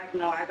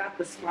I got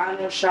the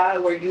spinal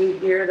shot where you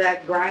hear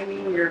that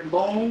grinding your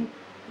bone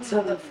to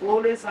the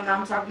fullest, and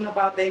I'm talking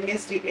about they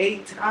missed you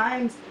 8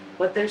 times,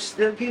 but they're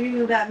still giving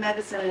you that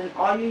medicine, and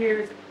all you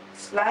hear is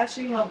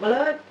splashing of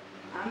blood.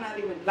 I'm not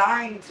even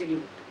lying to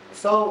you.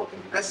 So all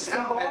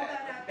that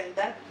happened.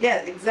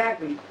 Yeah,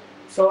 exactly.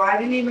 So I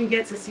didn't even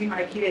get to see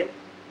my kid.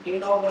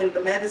 When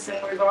the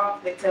medicine wears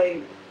off, they tell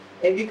you,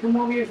 if you can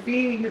move your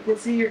feet, you can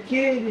see your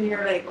kid, and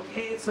you're like,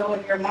 okay. So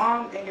in your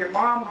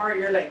mom heart,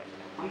 you're like,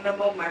 I'm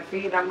gonna move my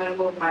feet. I'm gonna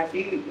move my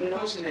feet.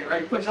 Pushing it,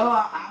 right? Pushing. No,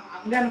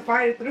 I'm gonna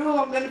fight it through.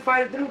 I'm gonna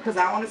fight it through because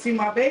I want to see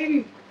my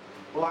baby.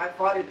 Well, I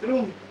fought it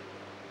through.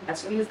 As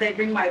soon as they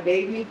bring my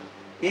baby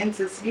in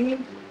to see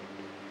me,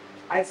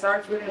 I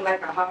start feeling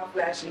like a hot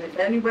flash. And if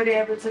anybody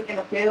ever taken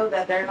a pill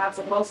that they're not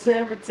supposed to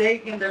ever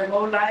take in their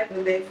whole life,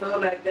 and they feel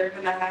like they're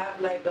gonna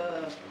have like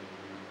a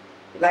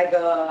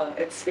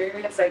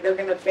experience, like they're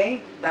gonna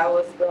faint, that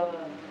was the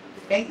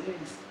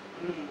faintness.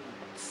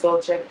 So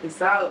check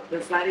this out.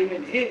 That's not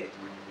even it.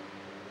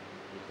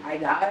 I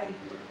died.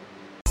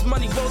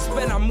 Money well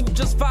spent, I move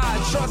just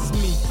fine, trust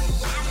me.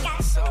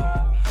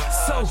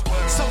 So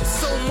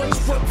much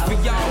work for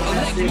y'all.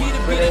 Elect me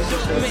to be the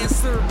dope man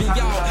serving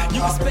y'all.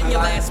 You can spend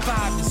your last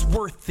 5, it's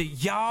worth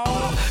it,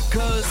 y'all.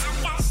 Cause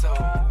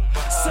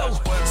so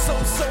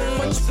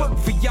much work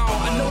for y'all.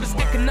 I know this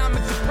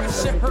economic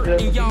depression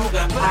hurting y'all,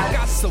 but I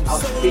got so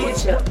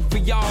much work for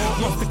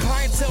y'all. Once the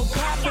clientele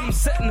popping, I'm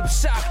setting up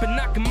shop and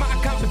knocking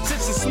my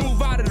competition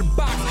smooth out of the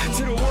box.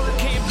 Till the word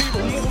can't be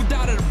removed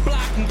out of the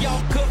block, and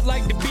y'all could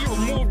like to be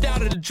removed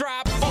out of the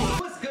drop.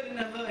 What's good in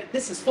the hood?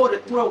 This is For the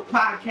Thrill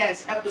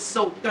Podcast,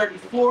 episode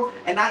 34,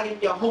 and I am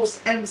your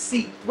host,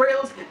 MC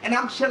Thrills, and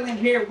I'm chilling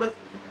here with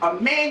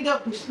Amanda,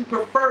 who she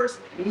prefers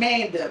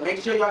Manda.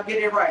 Make sure y'all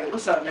get it right.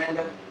 What's up,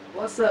 Amanda?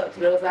 What's up,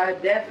 Thrills? I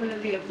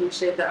definitely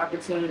appreciate the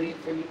opportunity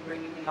for you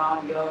bringing me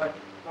on your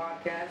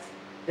podcast.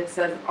 This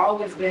has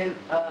always been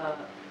a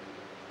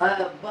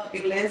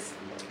bucket list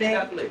thing.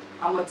 Definitely.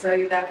 I'm gonna tell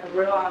you that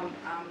for real. I'm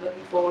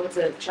looking forward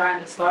to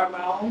trying to start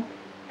my own,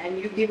 and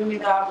you giving me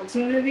the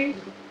opportunity.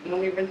 You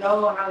don't even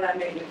know how that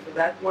made me feel.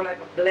 That's more like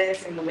a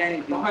blessing than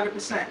anything.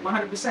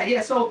 100%.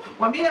 Yeah. So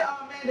when me and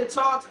Amanda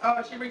talked,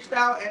 she reached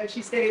out and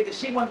she stated that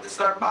she wanted to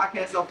start a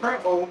podcast of her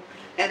own.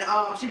 And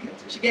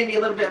she gave me a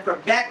little bit of her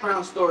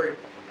background story,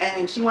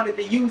 and she wanted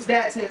to use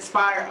that to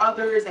inspire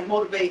others and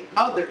motivate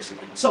others.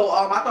 So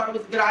I thought it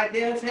was a good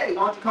idea. Say, hey,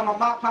 why don't you come on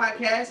my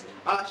podcast,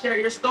 share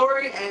your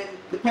story, and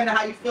depending on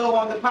how you feel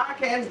on the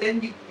podcast,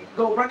 then you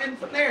go run in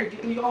from there,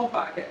 do your own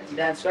podcast.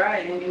 That's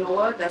right, and you know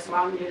what? That's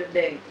why I'm here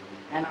today,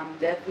 and I'm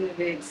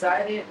definitely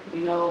excited.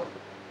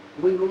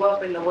 We grew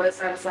up in the west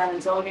side of San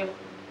Antonio.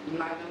 I'm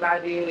not gonna lie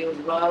to you, it was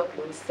rough,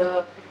 it was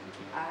tough.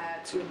 I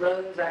had 2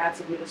 brothers. I had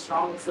to be the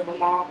strongest of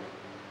them all.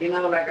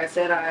 Like I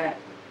said,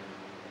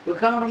 we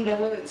come from the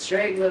hood,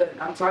 straight hood.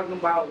 I'm talking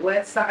about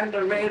West Side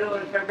Laredo.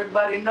 If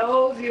everybody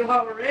knows, you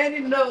already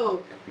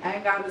know. I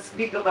ain't got to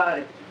speak about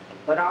it.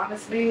 But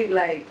honestly,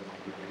 life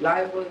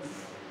was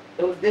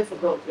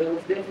difficult. It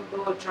was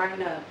difficult trying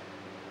to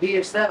be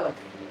yourself.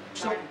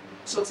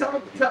 So tell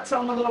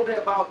them a little bit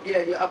about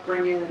your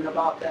upbringing and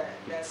about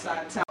that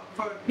side of town.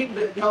 For people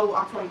that know,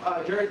 I'm from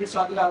Jersey,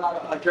 so I got a lot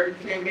of Jersey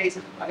fan base.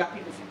 I got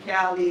people from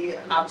Cali,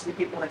 obviously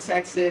people in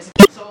Texas.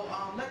 So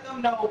let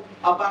them know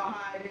about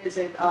how it is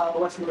in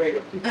West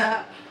Laredo.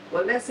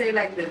 Well, let's say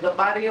like the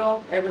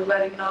barrio,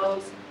 everybody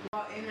knows.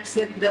 Inner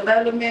city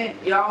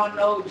development, y'all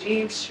know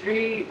Jean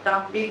Street,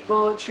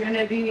 Tampico,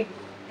 Trinity.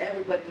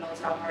 Everybody knows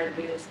how hard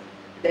it is.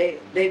 They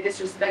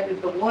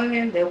disrespected the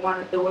women. They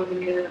wanted the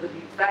women either to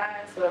be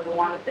fast or they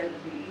wanted them to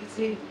be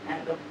easy.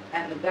 And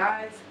the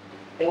guys,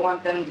 they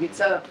want them to be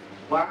tough.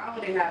 Well, I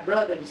only had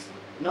brothers,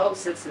 no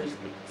sisters.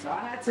 So I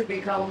had to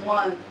become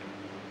one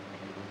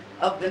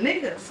of the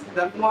niggas.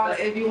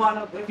 If you want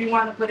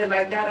to put it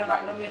like that,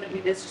 I don't mean to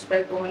be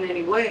disrespectful in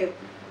any way,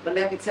 but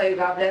let me tell you,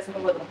 God blessed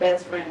me with a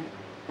best friend,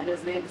 and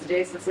his name is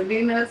Jason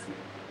Salinas.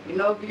 You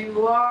know who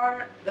you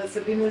are, the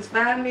Salinas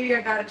family.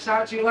 I gotta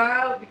shout you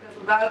out because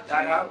without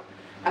you,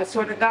 I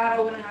swear to God, I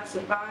wouldn't have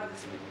survived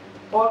this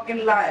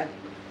walking life.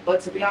 But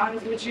to be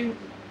honest with you,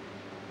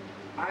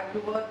 I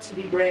grew up to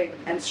be brave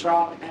and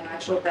strong, and I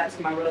showed that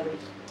to my brothers.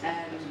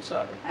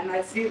 And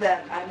I see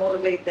that I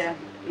motivate them,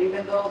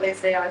 even though they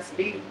say I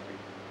speak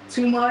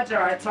too much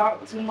or I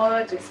talk too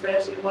much,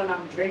 especially when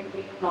I'm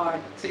drinking or.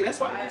 See, that's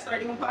why I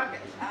started doing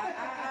podcasts.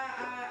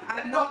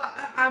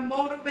 I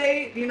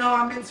motivate.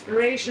 I'm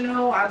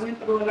inspirational. I went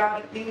through a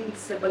lot of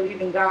things to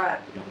believe in God.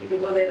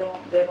 People they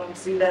don't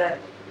see that.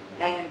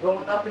 And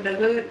growing up in the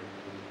hood,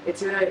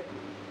 it's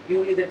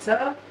you either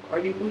tough or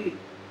you weak.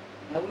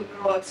 And we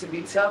grew up to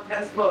be tough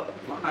as fuck.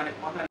 100.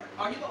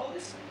 Are you the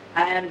oldest?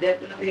 I am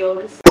definitely the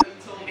oldest. You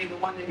told me the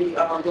one that you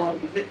going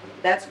to visit.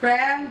 That's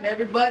Cram.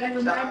 Everybody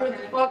remember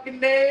the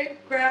fucking name.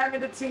 Cram in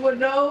the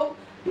 210.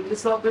 We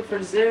just opened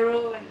for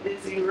Zero and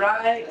Dizzy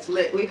Right. That's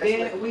lit. We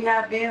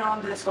have been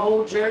on this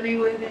whole journey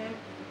with him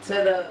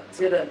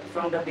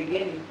from the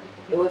beginning.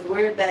 It was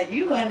weird that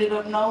you ended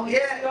up knowing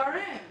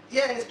CRM.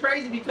 Yeah, it's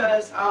crazy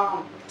because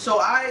so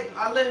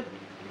I live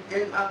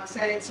in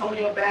San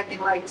Antonio back in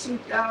like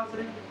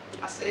 2000.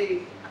 I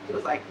think it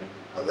was like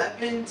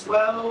 11,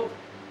 12.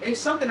 It's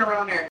something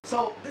around there.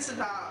 So this is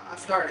how I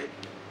started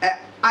at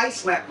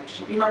Ice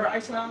Lounge. You remember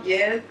Ice Lounge?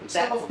 Yes.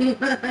 So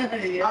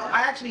Yeah.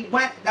 I actually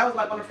went. That was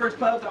like one of the first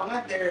clubs I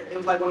went there. It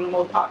was like one of the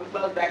most popular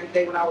clubs back in the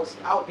day when I was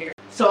out here.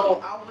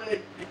 So I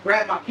would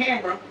grab my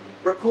camera,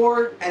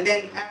 record, and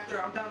then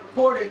after I'm done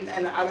recording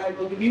and I gotta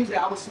go do music,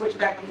 I would switch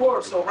back and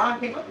forth. So Ron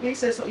came up to me, he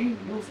said, "So you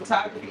do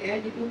photography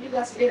and you do music?"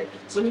 I said, "Yeah."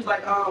 So he was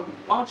like, "Why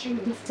don't you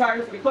do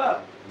photography for the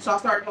club?" So I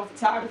started doing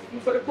photography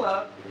for the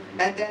club,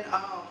 and then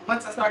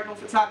once I started doing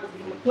photography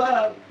for the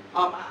club,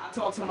 I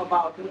talked to him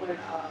about doing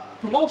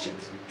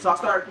promotions. So I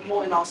started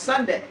promoting on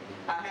Sunday.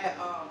 I had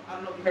I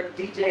don't know if you heard of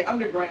DJ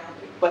Underground,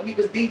 but he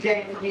was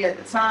DJing for me at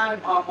the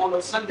time on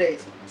those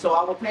Sundays. So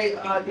I would pay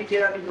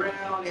DJ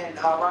Underground, and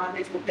Ron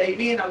Hicks would pay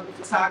me, and I would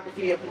do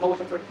photography and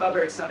promotion for the club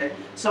every Sunday.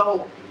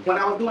 So when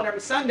I was doing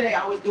every Sunday,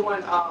 I was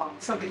doing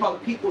something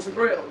called the People's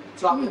Grill.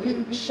 So I would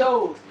do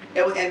shows,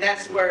 and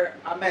that's where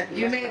I met.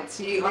 You met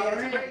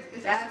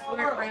TRN. That's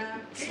where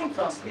Ram came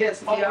from.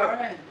 Yes,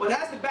 TRN. Well,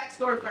 that's the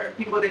backstory for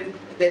people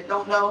that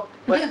don't know.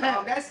 But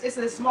it's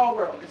a small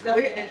world. It's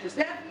definitely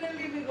interesting.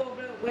 Definitely, we go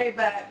way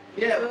back.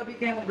 Yeah. So it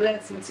became a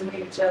blessing to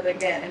meet each other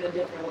again in a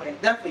different way.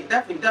 Definitely.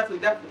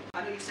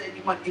 I know you said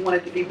you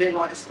wanted to be big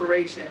on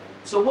inspiration.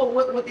 So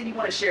what did you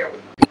want to share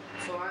with me?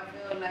 So I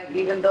feel like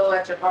even though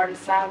at your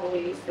hardest time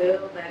when you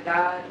feel that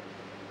God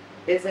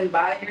isn't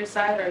by your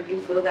side or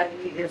you feel that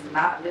He is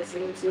not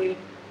listening to you,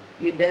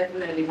 you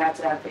definitely have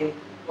to have faith.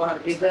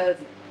 Because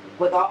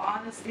with all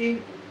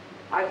honesty,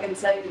 I can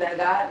tell you that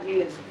God,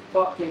 He is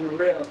fucking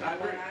real. And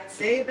when I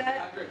say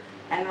that,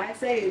 and I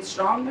say it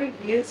strongly,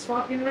 He is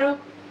fucking real,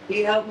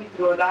 He helped me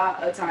through a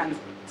lot of times.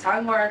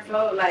 Time where I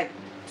felt like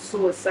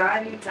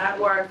suicidal, time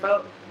where I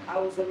felt I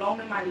was alone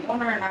in my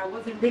corner, and I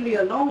wasn't really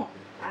alone.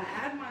 I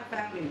had my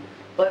family.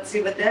 But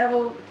see, the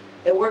devil,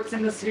 it works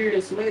in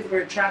mysterious ways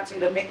where it tries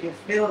to make you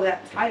feel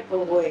that type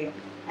of way.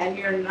 And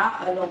you're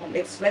not alone,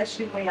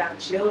 especially when you have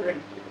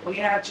children. When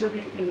you have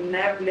children, you can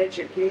never let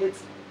your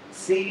kids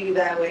see you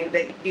that way.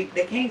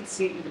 They can't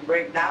see you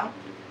break down.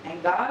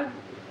 And God,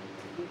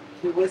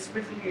 He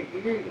whispers in your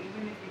ear, even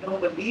if you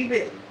don't believe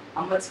it.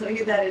 I'm gonna tell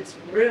you that it's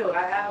real.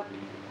 I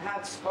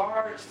have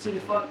scars to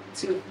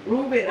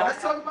prove it. Well,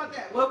 let's talk about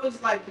that. What was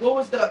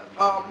the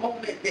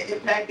moment that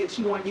impacted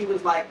you when you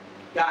was like,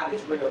 God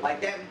is real?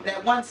 Like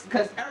that once,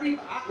 because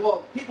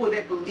people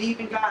that believe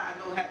in God, I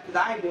know, because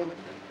I do,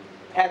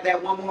 have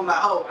that one moment.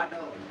 Oh, I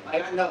know.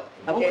 Like I know.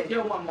 Okay. What was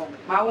your one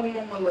moment? My one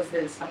moment was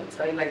this. I'm gonna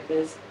tell you like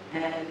this.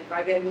 And if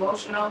I get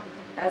emotional,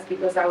 that's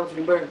because I was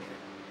rebirthed.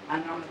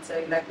 And I'm gonna tell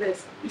you like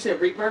this. You said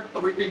rebirth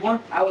or reborn?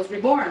 I was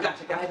reborn.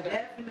 Gotcha. I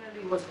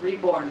definitely was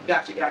reborn.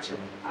 Gotcha.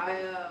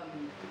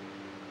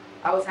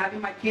 I was having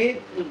my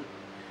kid,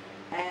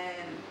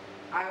 and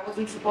I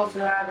wasn't supposed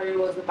to have her. It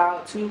was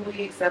about 2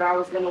 weeks that I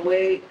was gonna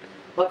wait.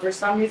 But for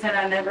some reason,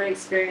 I never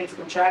experienced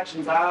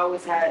contractions. I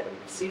always had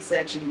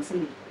C-sections.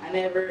 I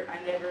never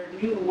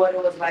knew what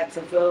it was like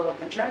to feel a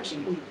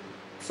contraction.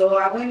 So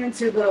I went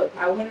into the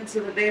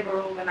labor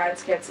room, and I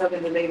just kept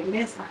telling the lady,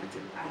 "Miss, I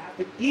have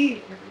to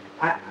pee.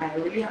 I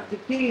really have to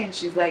pee." And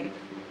she's like,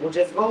 "Well,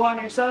 just go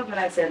on yourself." And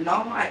I said,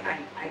 "No, I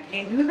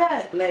can't do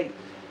that. Like,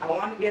 I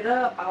want to get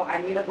up.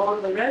 I need to go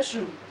to the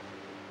restroom."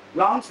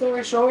 Long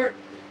story short,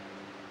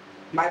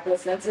 my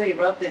placenta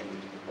erupted.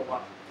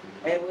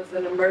 It was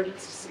an emergency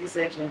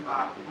C-section.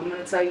 I'm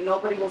gonna tell you,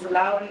 nobody was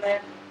allowed in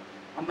there.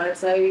 I'm gonna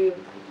tell you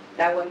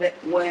that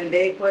when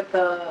they put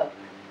the,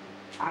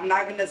 I'm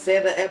not gonna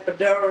say the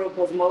epidural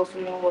because most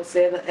people will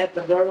say the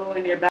epidural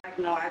in your back.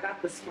 No, I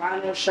got the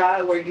spinal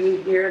shot where you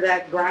hear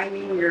that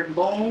grinding your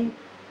bone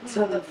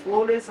to the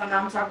fullest, and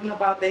I'm talking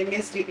about they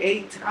missed you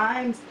 8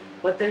 times,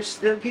 but they're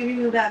still giving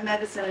you that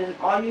medicine, and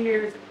all you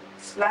hear is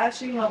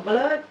splashing of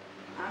blood.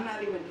 I'm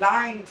not even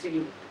lying to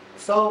you.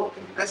 So all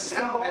that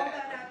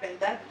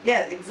happened.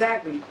 Yeah,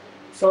 exactly.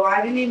 So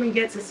I didn't even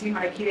get to see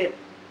my kid.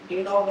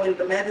 You know, when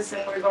the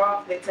medicine wears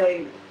off, they tell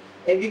you,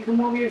 if you can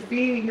move your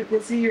feet, you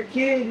can see your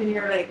kid, and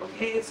you're like,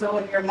 okay. So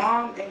in your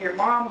mom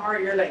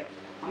heart, you're like,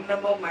 I'm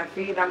gonna move my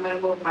feet.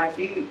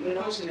 You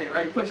know, Pushing it,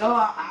 right?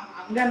 No,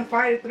 I'm gonna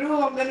fight it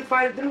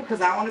through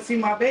because I want to see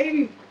my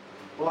baby.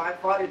 Well, I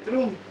fought it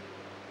through.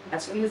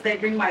 As soon as they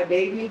bring my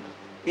baby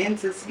in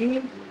to see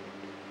me,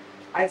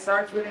 I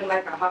start feeling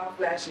like a hot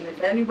flash. And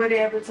if anybody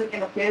ever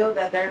taken a pill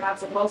that they're not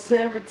supposed to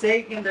ever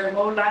take in their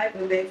whole life,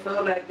 and they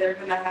feel like they're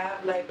gonna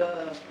have like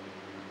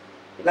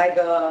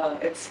a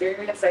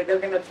experience, like they're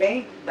gonna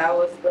faint, that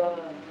was the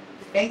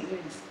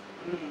faintness.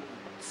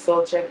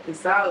 So check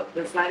this out.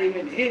 That's not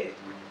even it.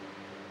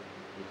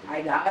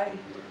 I died.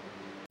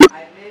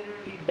 I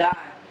literally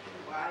died.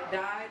 I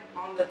died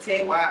on the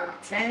table for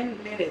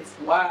 10 minutes.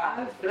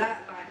 Wow. I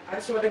flatlined. I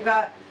swear to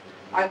God,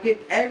 I give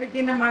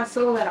everything in my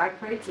soul that I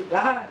pray to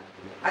God.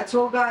 I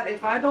told God,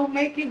 if I don't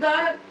make it,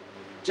 God,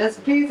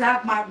 just please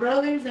have my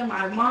brothers and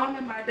my mom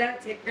and my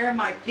dad take care of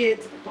my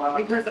kids. Wow.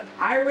 Because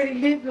I already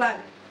lived life.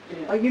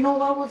 Yeah. But you know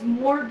what was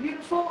more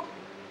beautiful?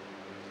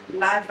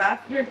 Life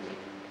after.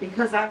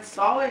 because I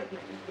saw it.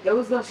 It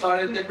was a So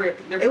there's different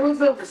it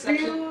was a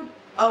perception. field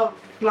of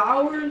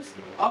flowers.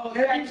 Oh,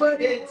 you actually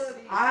Everybody did was.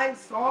 see. I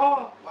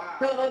saw Wow.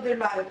 the other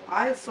life.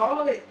 I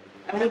saw it.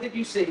 And what did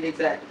you see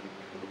exactly?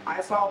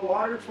 I saw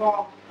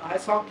waterfall. I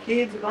saw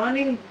kids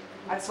running.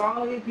 I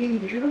saw it being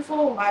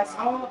beautiful. I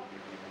saw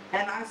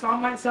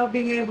myself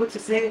being able to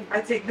say, if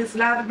I take this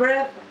last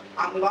breath,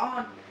 I'm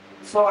gone.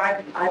 So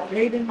I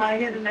prayed in my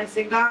head and I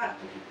said, God,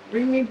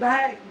 bring me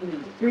back.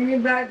 Bring me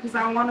back because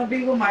I want to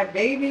be with my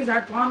babies. I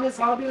promise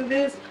I'll do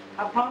this.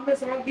 I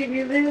promise I'll give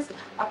you this.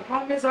 I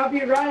promise I'll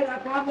be right. I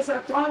promise.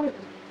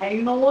 And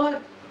you know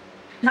what?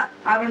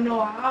 I don't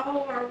know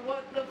how or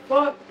what the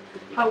fuck.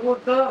 I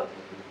woke up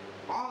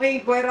all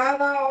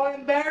encuerada, all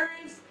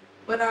embarrassed.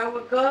 But I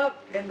woke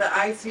up in the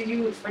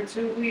ICU for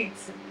 2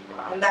 weeks.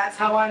 And that's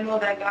how I know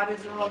that God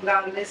is real and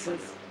God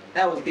listens.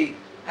 That was deep.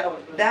 That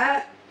was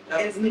That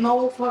is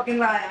no fucking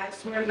lie. I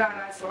swear to God,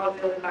 I saw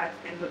the other life.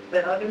 And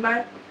the other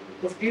life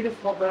was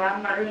beautiful, but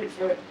I'm not ready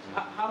for it.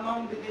 How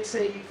long did they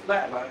say you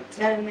flatlined?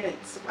 10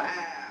 minutes. Wow.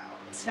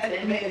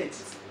 10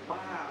 minutes. Wow.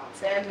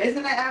 10 minutes.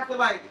 Isn't that after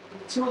like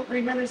 2 or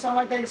 3 minutes, something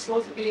like that? It's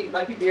supposed to be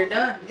like You're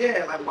done.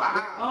 Yeah, like You're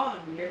wow. gone.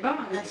 You're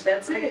gone. That's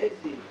it.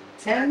 crazy.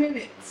 10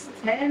 minutes.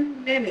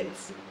 10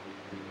 minutes.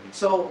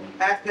 So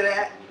after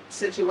that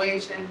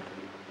situation,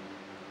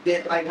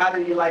 then like how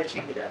did your life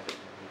change after?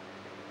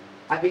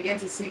 I began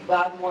to seek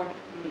God more.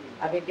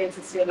 I began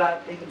to see a lot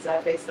of things. I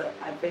faced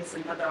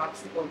another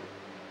obstacle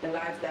in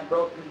life that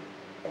broke me.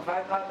 If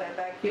I thought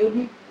that killed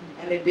me,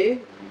 and it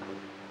did,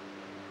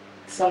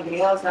 something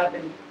else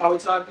happened. Are we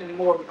talking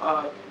more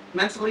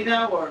mentally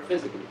now or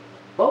physically?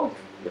 Both,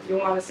 if you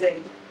want to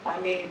say. I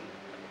mean,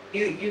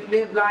 you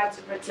live life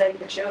to protect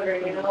the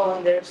children, you know,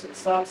 and there's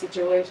some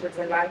situations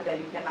in life that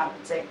you cannot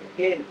protect your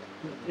kid.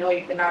 You know,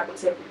 you cannot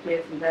protect your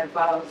kid from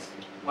pedophiles.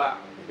 Wow.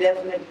 You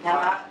definitely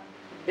cannot.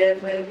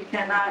 Definitely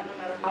cannot, no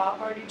matter how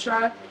hard you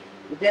try.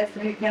 You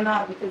definitely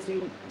cannot because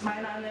you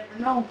might not never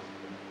know.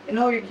 You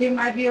know, your kid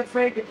might be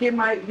afraid. Your kid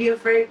might be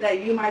afraid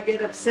that you might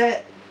get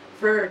upset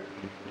for,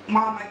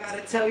 Mom, I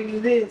gotta tell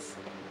you this,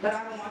 but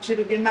I don't want you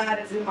to get mad.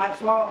 It's my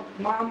fault.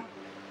 Mom,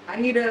 I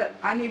need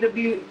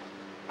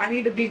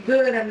to be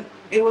good, and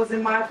it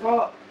wasn't my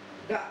fault.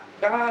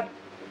 God.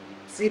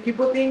 See,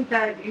 people think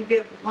that you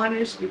get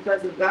punished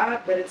because of God,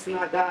 but it's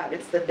not God.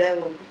 It's the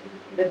devil.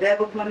 The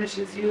devil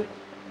punishes you,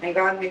 and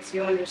God makes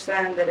you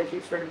understand that if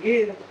you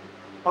forgive,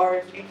 or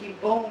if you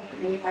keep going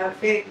and you have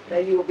faith,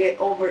 that you will get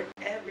over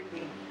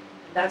everything.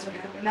 That's what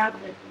happened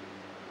after.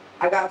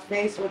 I got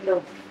faced with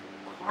the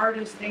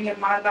hardest thing in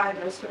my life,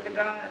 I swear to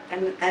God,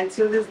 and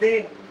to this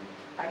day,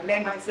 I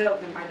blame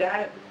myself and my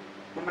dad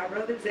and my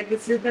brothers. They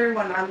could sit there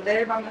when I'm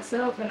there by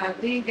myself and I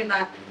think and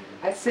I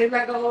sit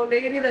like a old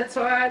lady. That's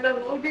why I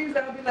love old days.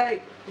 I'll be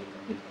like,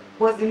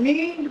 was it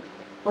me?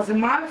 Was it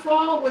my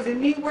fault? Was it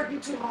me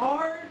working too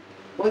hard?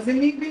 Was it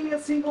me being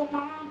a single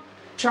mom?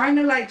 Trying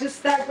to like just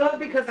stack up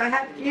because I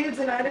had kids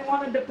and I didn't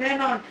want to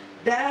depend on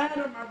dad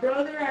or my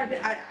brother.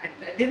 I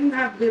didn't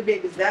have good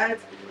babies.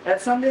 That's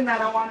something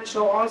that I want to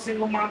show all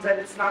single moms, that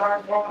it's not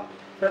our fault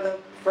for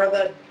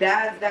the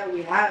dads that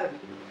we have.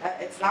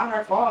 It's not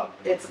our fault.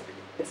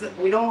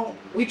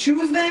 We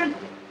choose them,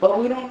 but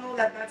we don't know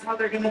that that's how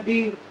they're gonna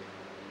be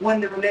when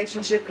the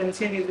relationship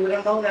continues. We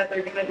don't know that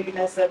they're gonna be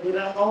messed up. We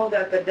don't know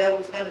that the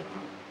devil's gonna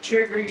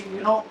trigger you.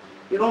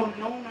 You don't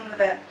know none of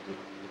that.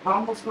 I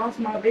almost lost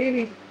my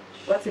baby,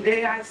 but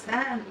today I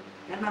stand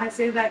and I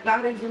say that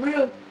God is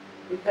real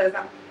because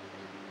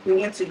we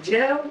went to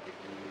jail.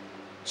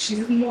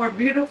 She's more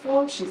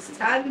beautiful. She's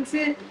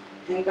talented,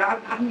 and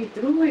God got me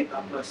through it.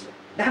 God bless you.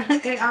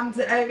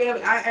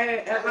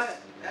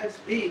 That's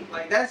deep.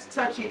 Like that's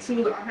touchy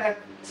too. I have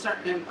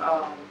certain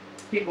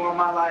people in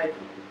my life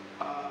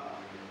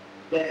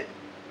that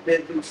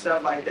do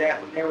stuff like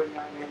that when they were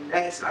young, and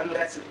I know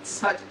that's a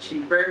touchy,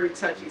 very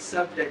touchy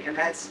subject, and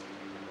that's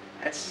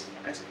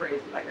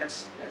crazy. Like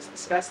that's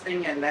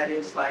disgusting, and that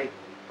is like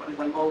one of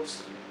the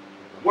most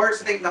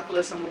worst things I feel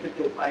like someone could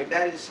do. Like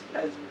that is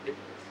ridiculous.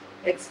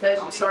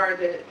 Especially, I'm sorry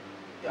that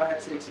y'all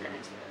had to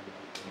experience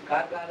that.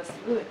 God got us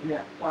through it.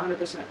 Yeah,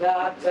 100%.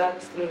 God got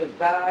us through it.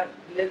 God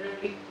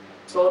literally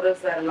told us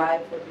that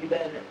life would be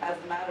better. As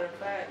a matter of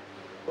fact,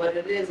 what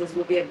it is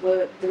we get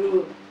put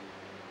through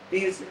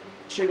these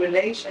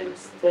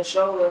tribulations to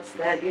show us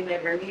that you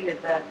never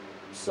needed that.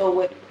 So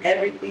with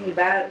everything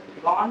bad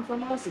gone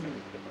from us,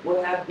 we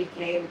have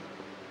became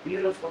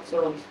beautiful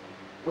souls.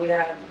 We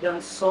have done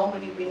so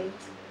many things.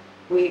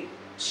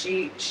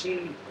 She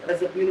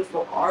is a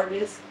beautiful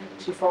artist.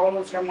 She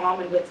follows her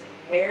mom and gets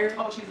hair.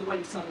 Oh, she's the one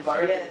you told me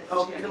about. Yes,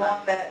 Okay. she's the one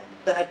that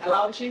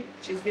How old is she?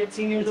 She's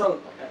 15 years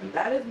old.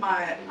 That is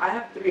I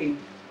have 3.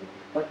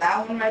 But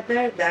that one right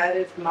there, that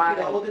is my...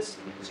 The oldest?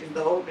 She's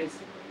the oldest.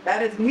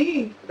 That is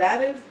me.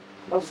 That is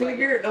a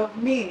figure of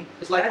me.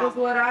 It's like that is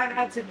what I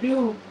had to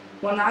do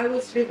when I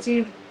was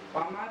 15.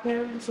 While my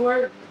parents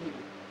worked,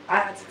 I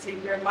had to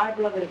take care of my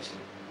brothers.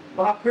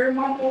 While her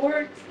mama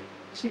worked,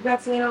 she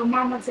got to help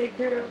mama take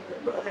care of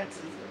her brothers.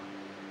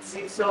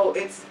 See, so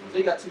So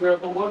you got 2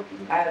 girls, 1 boy?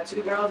 I had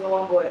 2 girls and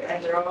 1 boy,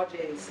 and they're all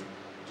J's.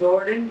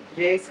 Jordan,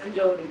 Jason,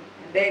 Jody.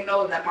 And they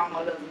know that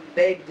mama loves me.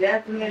 They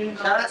definitely know.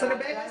 Shout out to the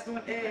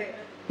that babies.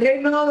 they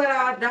know that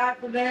I'll die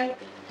for them.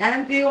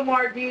 And Theo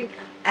Markey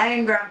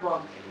and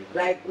Grandpa.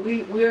 Like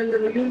we're a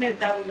little unit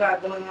that we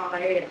got going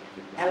on here.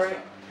 And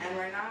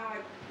right now,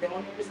 the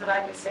only reason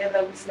I can say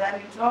that we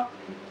standing tall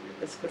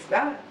is because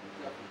God.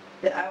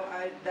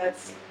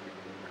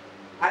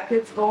 I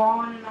could go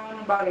on and on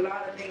about a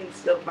lot of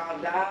things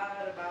about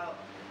God, about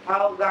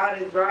how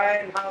God is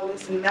right, how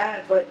this and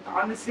that, but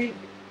honestly,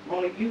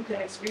 only you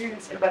can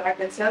experience it. But I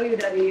can tell you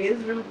that He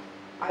is real.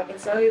 I can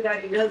tell you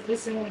that He does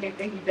listen when you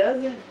think He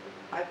doesn't.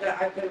 I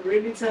could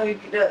really tell you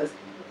He does.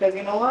 Because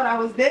you know what? I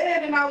was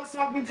dead and I was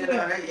talking to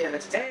Him.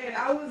 Hey,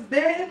 I was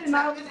dead and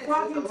I was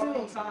talking to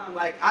Him.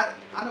 Like I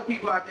know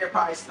people out there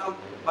probably stumped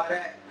by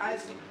that.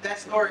 That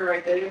story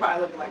right there. They're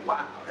probably looking like,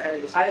 wow, that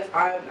is. I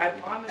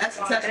promise that's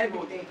on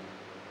everything.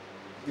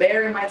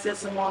 Bury my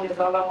testimony is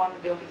all I want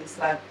to do in this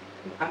life.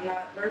 I'm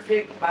not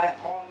perfect by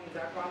all means.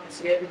 I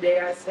promise you. Every day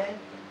I sin,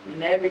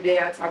 and every day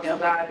I talk to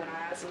God and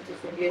I ask Him to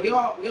forgive me.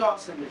 We all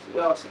sinners.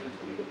 We all sinners.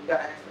 We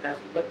gotta ask for that.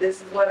 But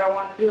this is what I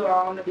want to do.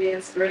 I want to be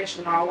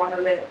inspirational. I want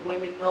to let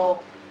women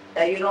know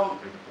that you don't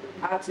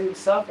have to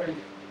suffer.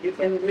 You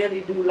can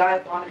really do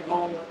life on your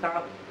own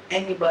without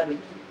anybody.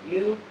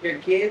 You, your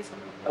kids,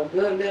 a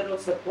good little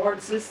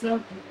support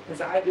system.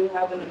 Because I do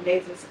have an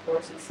amazing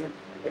support system.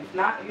 If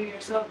not you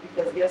yourself,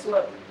 because guess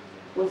what?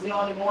 Who's the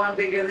only one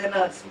bigger than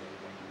us?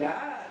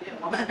 God.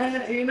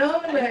 Yeah. You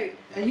know, like.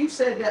 And you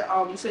said that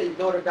you said your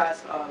daughter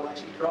does like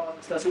she draws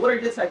and stuff. So what are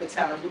your type of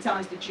talents? What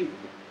talents do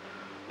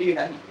you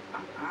have?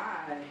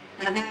 I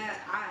am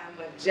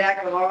a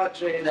jack of all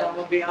trades. I'm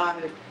gonna be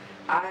honest.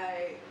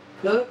 I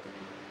cook.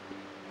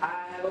 I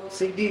have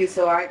OCD,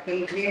 so I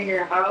can clean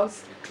your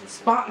house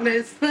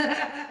spotless.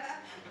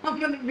 I'm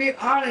gonna be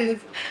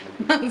honest.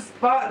 I'm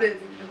spotless.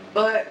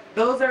 But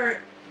those are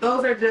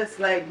just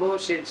like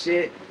bullshit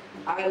shit.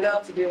 I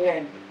love to do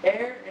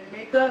hair and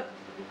makeup.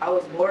 I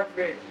was born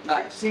for it.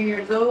 16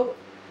 years old,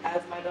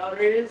 as my daughter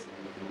is.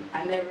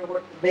 I never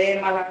worked a day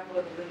in my life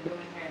other than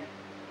doing hair.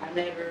 I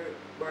never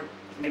worked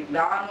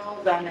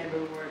McDonald's. I never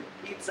worked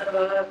Pizza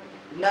Hut.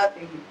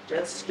 Nothing.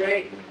 Just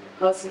straight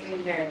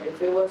hustling hair.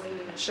 If it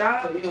wasn't in the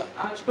shop, So you're an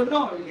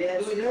entrepreneur.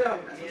 Yes, sir.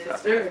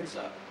 Yes,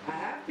 sir. I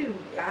have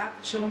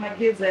to show my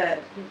kids that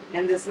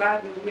in this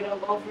life, if we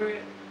don't go for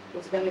it,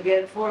 what's gonna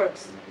get it for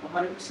us?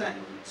 100%.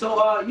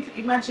 So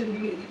you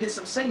mentioned you did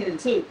some singing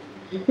too.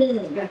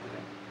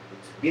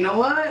 You know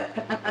what?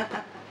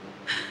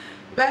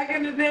 Back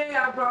in the day,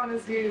 I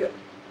promise you,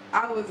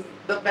 I was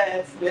the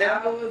best.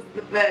 Yeah. I was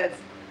the best.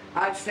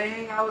 I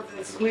sang, I was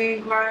in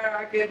swing choir,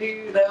 I could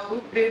do the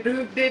whoop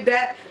did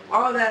that,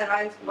 all that.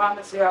 I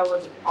promise you, I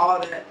was all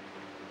that.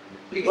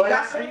 But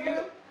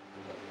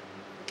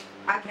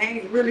I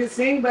can't really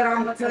sing, but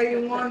I'm gonna tell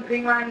you one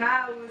thing right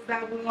now is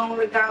that we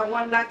only got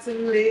one life to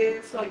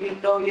live, so you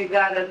know you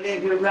gotta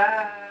live it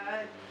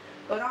right.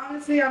 But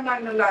honestly, I'm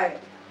not gonna lie.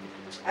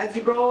 As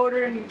you grow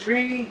older and you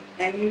drink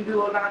and you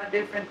do a lot of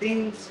different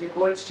things, your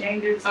voice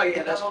changes. Oh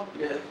yeah, that's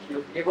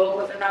true. Your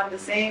vocals are not the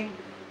same.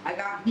 I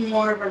got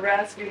more of a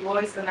raspy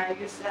voice than I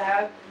used to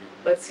have,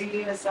 but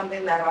singing is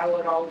something that I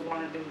would always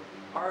want to do.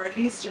 Or at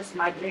least just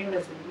my dream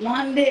is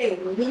one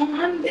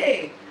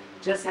day,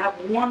 just have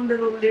one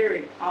little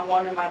lyric on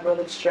one of my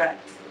brother's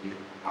tracks.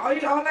 All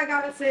I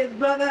gotta say is,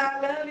 brother, I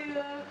love you,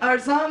 or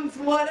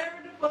something, whatever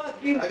the fuck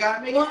you. I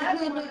gotta make it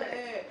happen one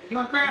day. You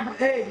gonna cry?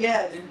 Hey,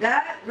 yes,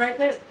 that right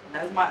there,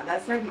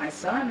 that's like my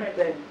son right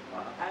there.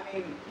 I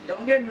mean,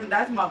 don't get me,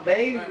 that's my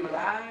baby.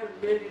 I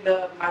really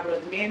love my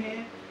brother. Me and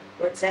him,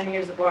 we're 10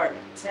 years apart.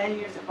 10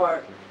 years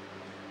apart.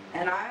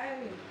 And I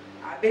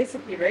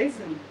basically raised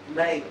him.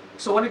 Like,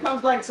 So when it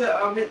comes like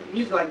to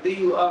music, like do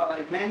you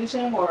like manage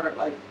him or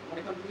like when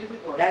it comes to music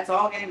or that's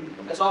all him.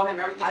 that's all him?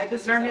 Everything. I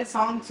just learn his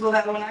songs so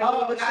that when I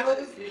go to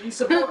shows, You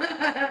support.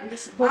 You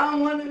support. I'm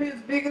one of his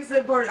biggest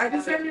supporters. I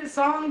just learn his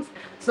songs,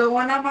 so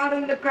when I'm out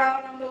in the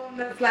crowd, I'm the one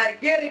that's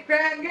like, get it,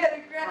 crack, get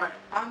it, crack. Right.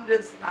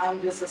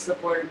 I'm just a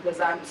supporter because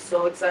I'm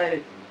so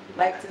excited.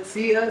 Like to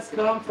see us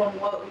come from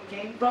what we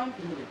came from,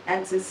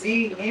 and to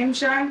see him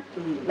shine.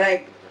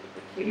 Like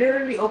he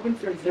literally opened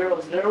for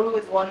Zero. Zero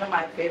is one of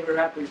my favorite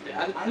rappers.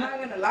 I'm not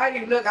gonna lie to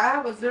you. Look, I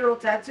have a Zero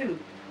tattoo.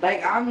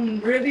 Like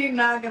I'm really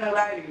not gonna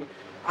lie to you.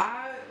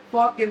 I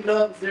fucking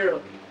love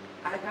Zero.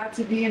 I got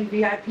to be in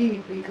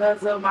VIP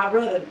because of my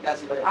brother.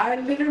 That's lit.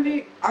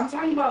 I'm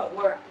talking about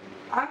where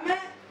I'm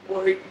at,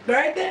 where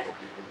right there.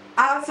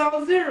 I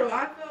saw Zero.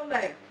 I felt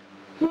like,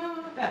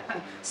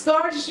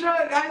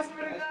 starstruck. I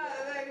swear to God.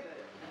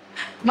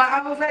 Like,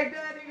 I was like,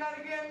 Dad, you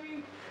gotta get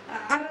me.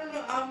 I don't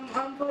know.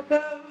 I'm fucked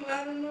up.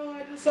 I don't know.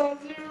 I just saw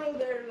Zero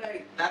there.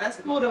 Like, Now that's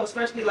cool though,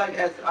 especially like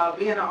as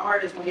being an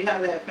artist, when you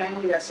have that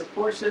family, that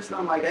support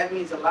system, like that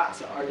means a lot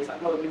to artists. I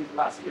know it means a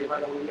lot to you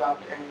right when you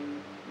out there and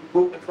you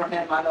moving from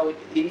him. I know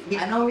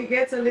he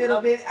gets a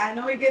little bit. I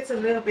know he gets a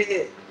little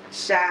bit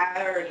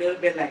shy or a little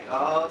bit like,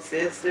 oh,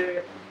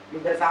 sister.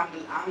 because I'm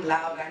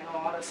loud. I know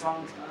all the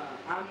songs.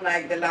 I'm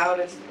like the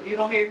loudest. You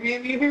don't hear me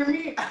if you hear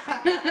me.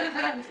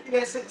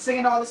 Yeah,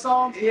 singing all the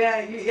songs.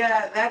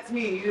 Yeah, that's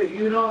me.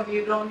 You don't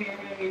hear me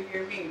if you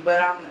hear me.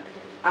 But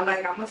I'm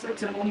like I'm gonna start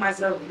to move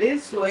myself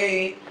this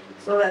way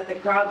so that the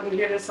crowd can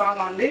hear the song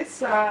on this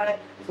side,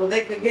 so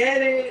they could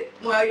get it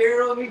while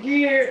you're over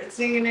here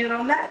singing it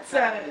on that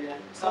side. Yeah.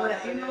 So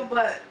that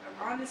but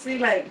honestly,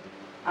 like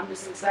I'm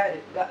just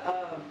excited.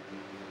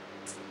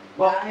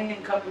 Well, I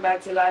ain't coming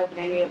back to life, and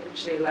I ain't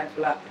appreciate life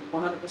a lot.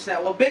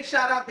 100%. Well, big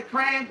shout out to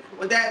Cram.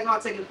 With that, we're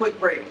gonna take a quick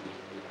break.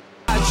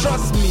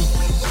 Trust me.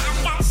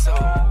 So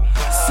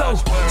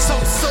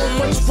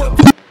much work.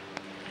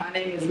 My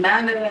name is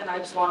Manda, and I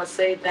just want to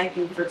say thank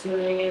you for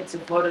tuning in to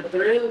For the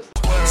Thrills.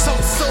 So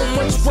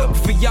much work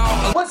for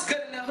y'all. What's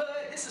good in the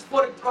hood? This is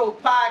For the Thrill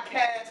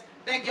Podcast.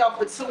 Thank y'all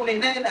for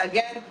tuning in.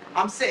 Again,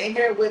 I'm sitting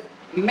here with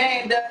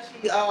Manda.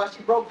 She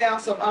broke down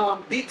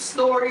some deep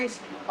stories.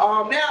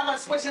 Now I'm gonna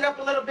switch it up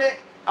a little bit.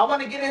 I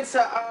want to get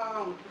into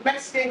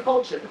Mexican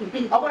culture.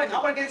 I want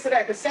to get into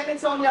that because San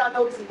Antonio, I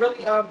know, this is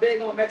really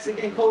big on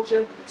Mexican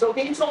culture. So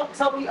can you tell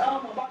me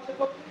about your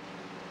book?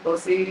 Well,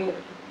 see,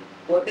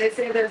 what they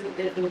say there's a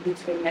difference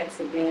between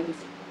Mexicans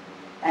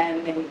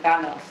and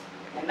Mexicanos.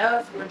 And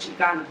us, we're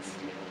Chicanos.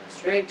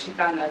 Straight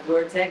Chicanos.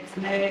 We're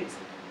Tex-Mex.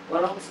 We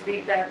don't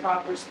speak that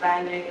proper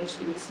Spanish.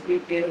 We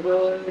speak it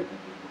good.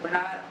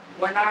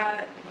 We're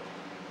not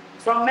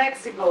from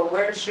Mexico.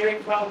 We're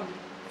straight from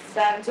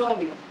San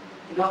Antonio.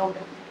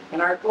 In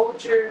our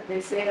culture,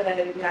 they say that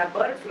if you have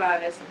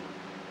butterflies,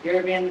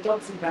 you're being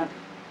toxic.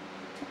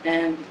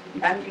 And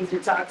that means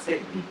you're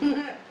toxic.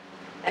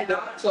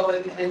 So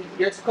in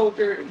your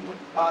culture,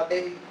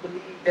 they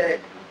believe that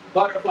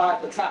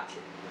butterflies are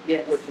toxic.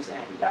 Yes. What you're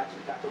saying. Gotcha.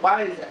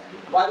 Why is that?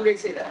 Why do they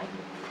say that?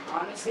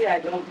 Honestly, I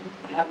have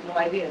no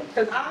idea.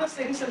 Because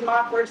honestly, this is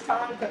my first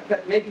time.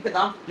 Maybe because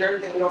I'm from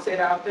Jersey and we don't say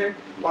that out there,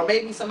 or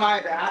maybe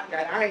somebody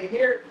that I ain't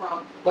hear it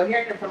from, but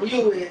hearing it from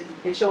you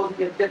it shows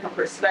me a different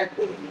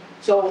perspective.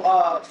 So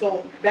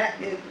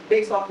that is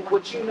based off of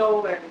what you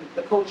know and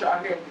the culture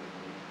out here.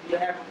 You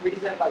have a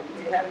reason, like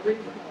you have a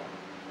reason.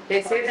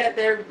 They say that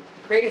they're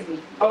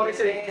crazy. Oh, they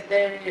say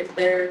they're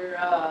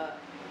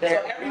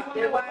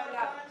everyone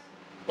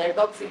they're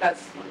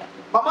toxicas.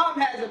 My mom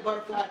has a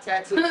butterfly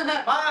tattoo.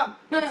 Mom,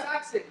 you're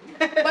toxic.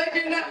 But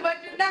you're not, right,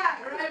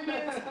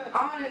 man?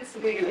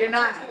 Honestly, you're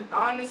not.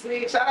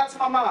 Honestly. Shout out to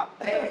my mom.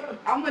 Hey,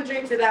 I'm gonna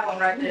drink to that one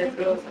right there,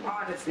 girls.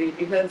 Honestly,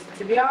 because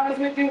to be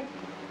honest with you,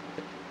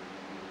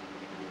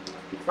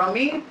 for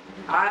me,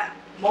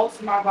 most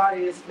of my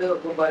body is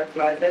filled with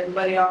butterflies.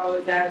 Everybody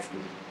always asks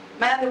me,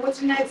 Manda,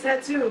 what's your next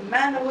tattoo?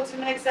 Manda, what's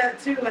your next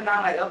tattoo? And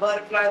I'm like, a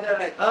butterfly. They're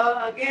like,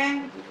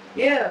 again?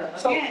 Yeah,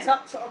 again.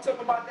 So I'm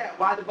talking about that.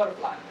 Why the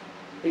butterfly?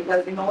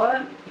 Because you know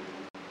what?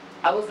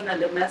 I was in a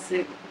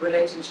domestic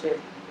relationship.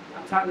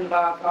 I'm talking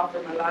about I fought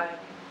for my life.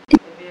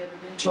 If you ever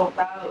been choked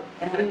out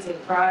and had to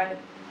cry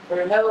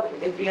for help,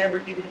 if you ever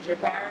needed your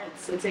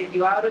parents to take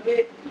you out of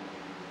it,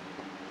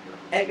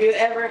 if you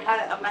ever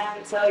had a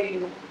man tell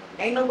you,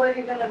 ain't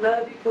nobody gonna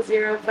love you because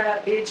you're a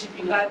fat bitch if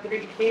you got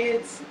 3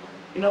 kids,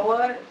 you know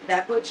what?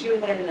 That puts you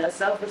in a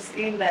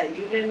self-esteem that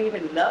you didn't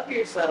even love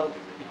yourself.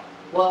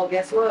 Well,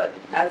 guess what?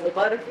 As a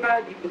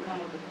butterfly, you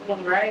become a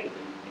cocoon, right?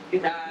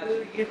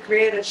 You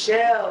create a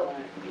shell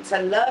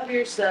to love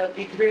yourself.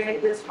 You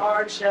create this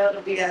hard shell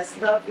to be as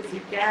tough as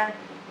you can.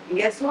 And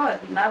guess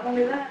what? Not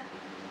only that,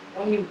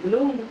 when you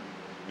bloom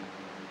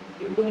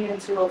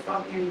into a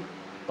fucking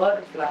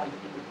butterfly.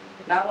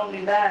 Not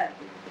only that,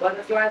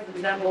 butterflies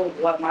resemble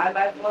what my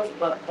life was,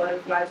 but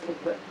butterflies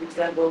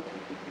resemble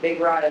Big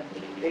Raya.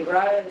 Big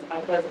Raya is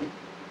my cousin.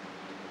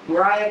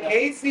 Raya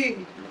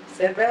Casey,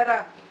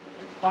 Severa,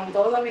 con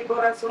todo mi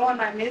corazón,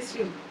 I miss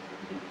you.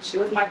 She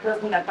was my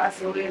cousin that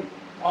passed away.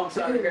 Oh, I'm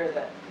sorry to hear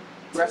that.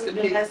 Rest in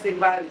peace. Domestic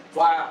violence.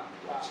 Wow.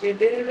 She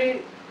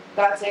literally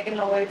got taken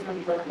away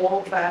from her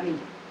whole family.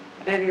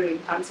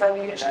 Literally, I'm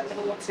telling you,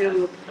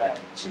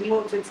 she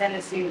moved to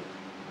Tennessee.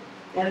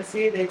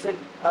 Tennessee, they took,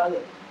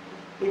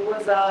 he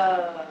was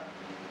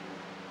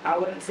I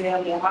wouldn't say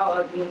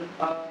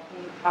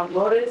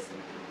Honduras,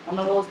 one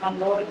of those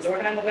Honduras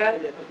kind of guy.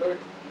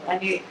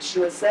 And she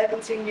was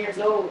 17 years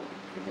old.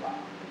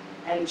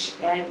 And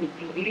he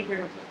beat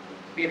her.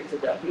 Beat her to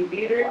death. He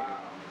beat her. Wow.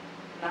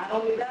 Not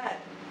only that,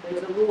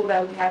 there's a rule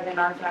that we have in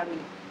our family.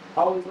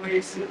 Always wear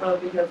your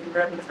seatbelt because we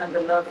represent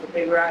the love for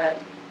Big Raya.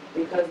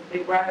 Because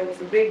Big Raya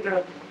was a big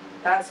girl.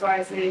 That's why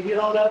I say if you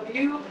don't love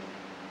you,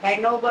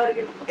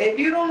 if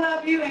you don't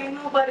love you, ain't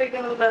nobody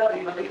gonna love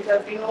you.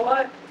 Because you know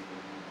what?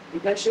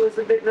 Because she was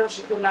a big girl,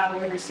 she could not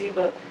wear her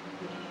seatbelt.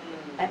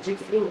 And she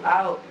flew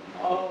out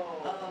of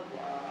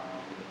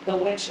the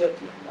windshield.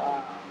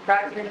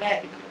 Cracked her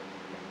neck.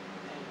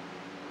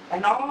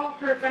 And all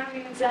her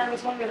family in San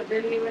Antonio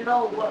didn't even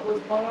know what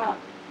was going on.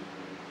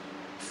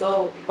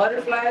 So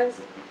butterflies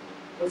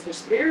was her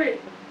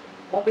spirit.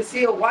 When we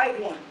see a white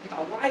one,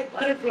 a white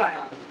butterfly,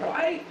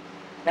 right?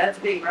 That's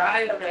Big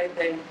Raya right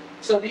there.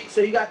 So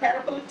you got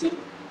caterpillars too?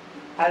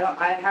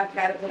 I have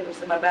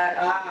caterpillars in my back.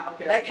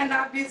 Okay. That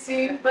cannot be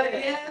seen, but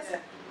yes,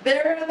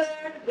 They're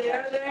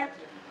there.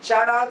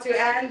 Shout out to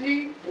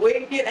Angie,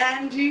 Wicked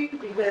Angie,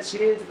 because she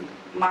is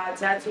my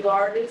tattoo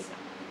artist,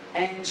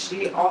 and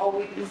she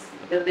always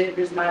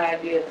delivers my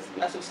ideas.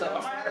 That's what's up. I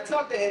might have to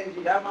talk to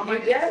Angie. I You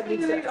might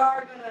definitely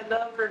are gonna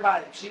love her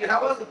body. And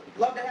I would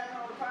love to have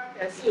her on the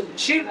podcast too.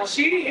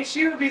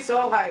 She would be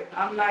so hyped.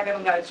 I'm not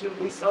gonna lie, she would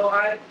be so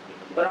hyped.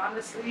 But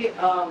honestly,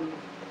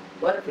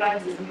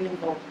 butterflies is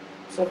meaningful.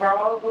 So for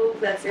all those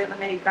that say the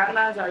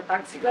mexicanas are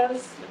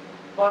tóxicas,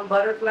 con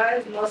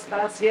butterflies no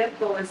está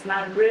cierto. It's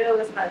not real.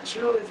 It's not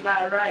true. It's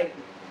not right.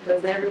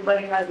 Because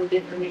everybody has a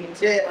different meaning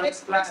to Yeah,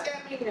 butterfly. fix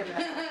that meaning,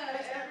 man.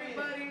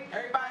 Everybody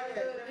Everybody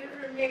has a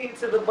different meaning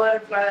to the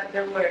butterfly that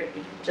they're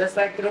wearing. Just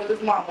like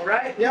Cruz's mama,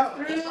 right? Yeah,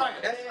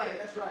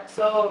 that's right.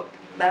 So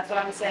that's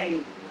what I'm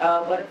saying.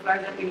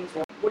 Butterflies are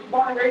meaningful. Were you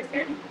born and raised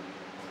here?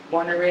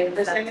 Born and raised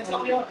In San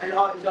Antonio? And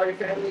all your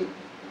family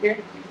here?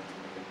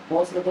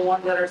 Most of the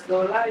ones that are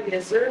still alive,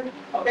 yes, sir.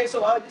 Okay,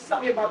 so just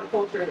tell me about the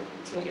culture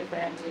between your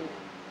family.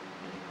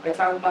 We're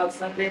talking about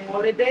Sunday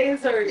morning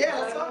days, or Yeah,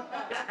 let's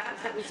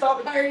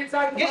talk about that. Are you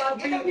talking about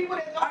Get the people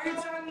that Are you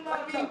talking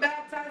about being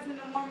baptized in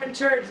the Mormon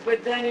church,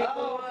 but then you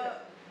go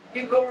up?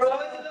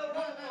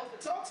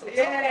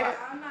 Yeah,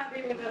 I'm not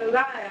even gonna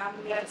lie.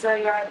 I'm gonna tell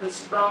you I had the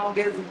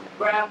strongest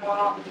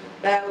grandma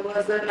that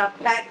was an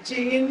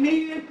Apache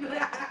Indian.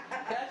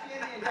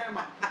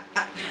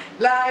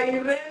 Like,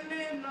 really?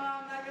 No,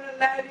 I'm not gonna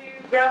lie to you,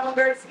 Grandma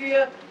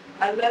Garcia.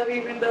 I love you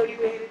even though you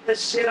hated the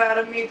shit out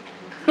of me.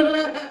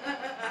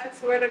 I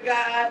swear to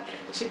God,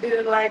 she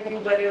didn't like me,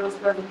 but it was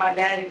because of my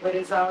daddy, but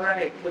it's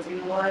alright, because you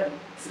know what?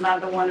 It's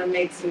not the one that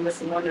makes you, it's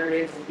the one that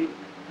raises you.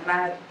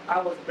 And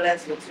I was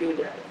blessed with 2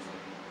 dads.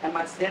 And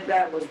my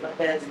stepdad was the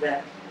best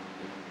dad.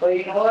 But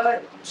you know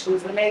what? She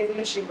was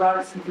amazing. She brought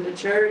us into the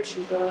church.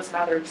 She showed us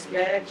how to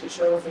respect. She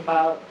showed us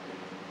about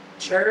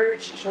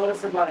church. She showed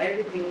us about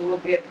everything. We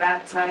would get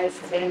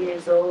baptized 10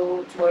 years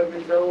old, 12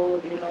 years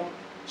old, you know.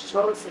 She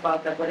showed us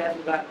about that. But as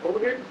we got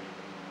older,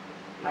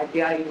 my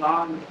Tia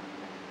Yvonne,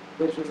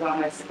 which was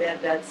on my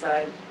stepdad's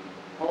side,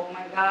 oh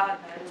my God,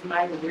 that is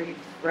my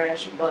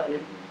refresh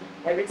button.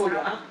 Every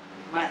time,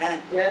 my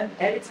aunt, yeah.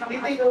 Every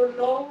time I feel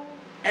low,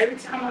 every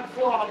time I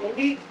feel I'm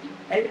weak,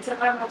 every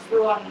time I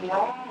feel I'm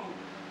wrong,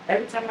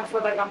 every time I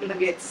feel like I'm gonna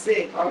get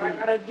sick, all I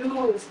gotta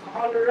do is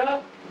call her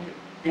up,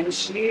 and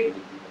she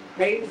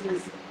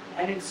praises.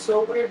 And it's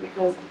so weird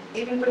because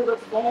even through the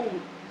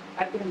phone,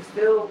 I can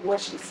feel what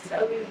she's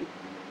telling me,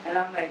 and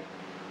I'm like,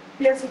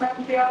 yes, ma'am,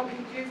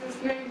 in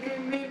Jesus' name,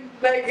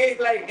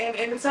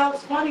 and it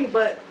sounds funny,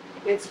 but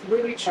it's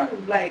really true.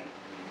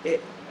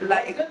 It's good to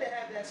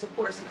have that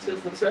support system,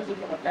 especially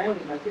from a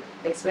family like it.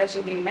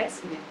 Especially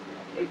Mexican,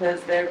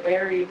 because they're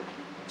very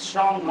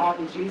strong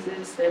on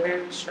Jesus. They're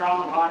very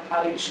strong on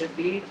how you should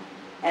be.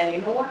 And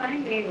you know what? I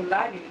ain't even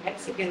lie to you.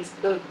 Mexicans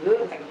cook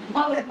good like a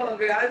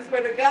motherfucker. I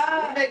swear to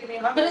God. You're making me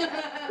hungry.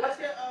 What's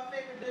your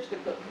favorite dish to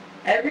cook?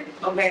 Everything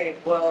is my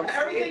favorite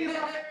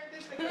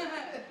dish to cook.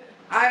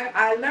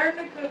 I learned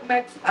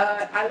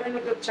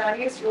to cook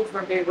Chinese food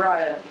for Big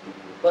Raya,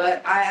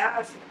 but I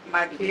asked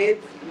my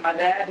kids, my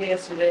dad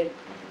yesterday,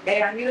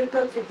 hey, I need to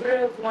cook for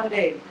grills one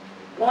day.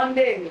 One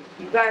day,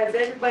 you guys,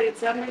 everybody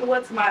tell me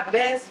what's my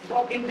best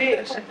fucking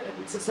dish,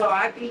 so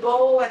I can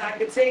go and I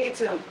can take it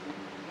to them.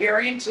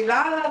 Your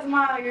enchiladas,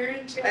 ma, your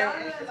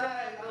enchiladas.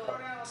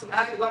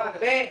 I go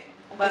bet,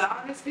 but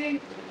honestly,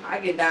 I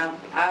get down.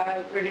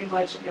 I pretty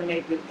much can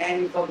make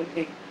any fucking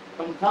thing,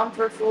 from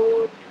comfort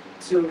food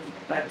to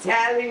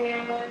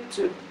Italian,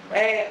 to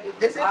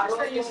it's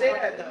interesting you say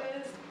that though.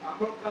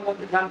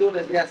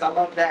 Honduras, yes, I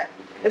love that.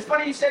 It's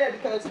funny you say that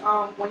because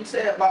when you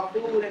said about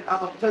food and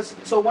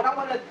so when I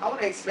wanna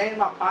expand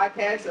my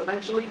podcast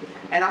eventually,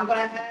 and I'm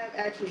gonna have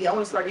I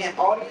wanna start getting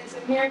audience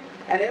in here,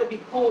 and it'll be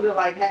cool to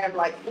have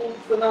food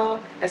for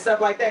them and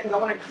stuff like that, because I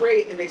wanna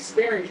create an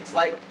experience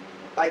like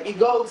you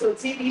go to a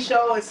TV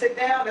show and sit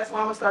down. That's what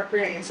I'm gonna start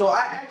creating. So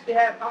I actually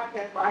have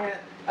podcasts where I have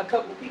a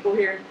couple of people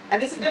here,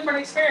 and it's a different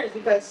experience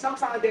because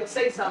sometimes they'll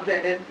say something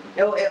and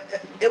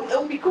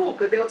it'll be cool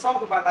because they'll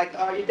talk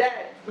about your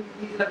dad,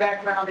 he's in the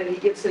background and he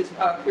gets his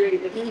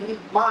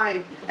creative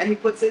mind and he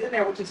puts it in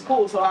there, which is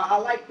cool. So I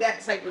like that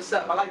type of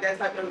stuff. I like that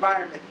type of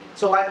environment.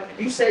 So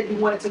you said you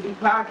wanted to do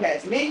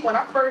podcasts. Me, when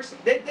I first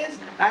did this,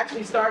 I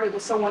actually started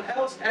with someone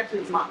else. Actually,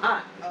 it's my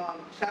aunt.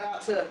 Shout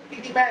out to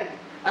P.D. Maggie.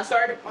 I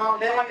started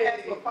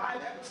podcast for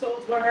 5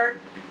 episodes with her,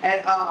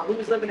 and we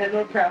was living in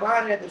North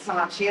Carolina at the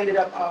time. She ended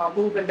up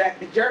moving back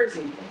to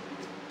Jersey.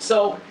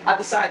 So I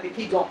decided to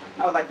keep going.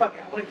 I was like, fuck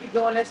it, I want to keep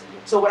doing this.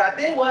 So what I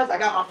did was I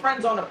got my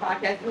friends on the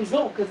podcast through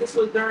Zoom, because this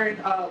was during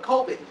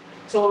COVID.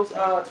 So it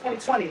was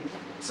 2020.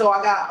 So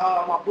I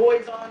got my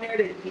boys on there,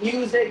 the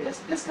music,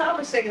 this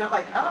conversation. I'm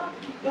like, I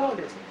don't keep doing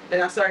this.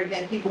 Then I started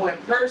getting people in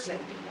person.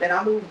 Then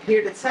I moved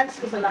here to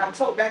Texas in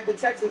October, back to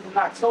Texas in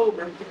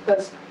October,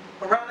 because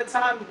around the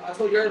time I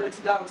told you earlier,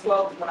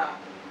 2012 when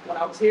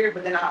I was here,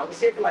 but then I was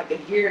here for like a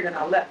year and then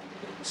I left.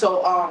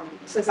 So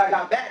since I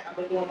got back, I've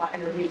been doing my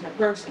interviews in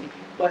person.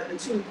 But the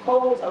two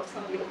codes I was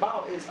telling you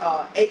about is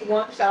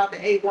A1, shout out to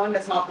A1,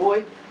 that's my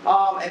boy,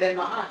 and then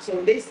my aunt.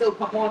 So they still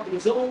come on through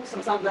Zoom.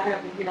 Sometimes I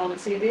have them get on the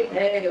TV.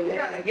 Hey, we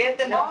gotta get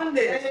them on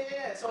this.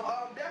 Yeah. So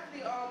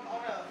definitely on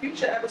a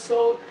future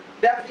episode,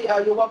 definitely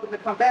you're welcome to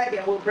come back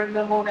and we'll bring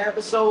them on the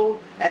episode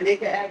and they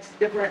can ask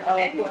different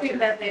Anything questions.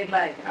 that they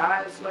like.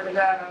 I swear to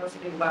God, I don't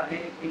speak about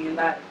anything in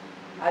life.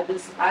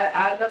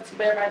 I love to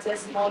bear my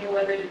testimony,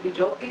 whether it be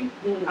joking.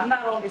 I'm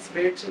not only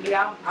spiritually,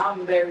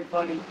 I'm very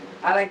funny.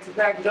 I like to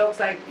crack jokes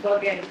like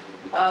fucking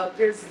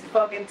Chris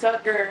fucking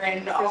Tucker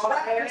and all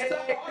that.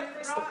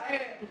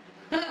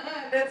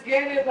 Let's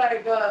get it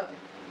like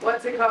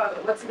what's it called?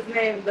 What's his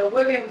name? The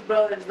Williams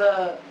brothers.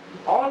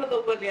 All of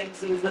the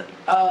Williamses.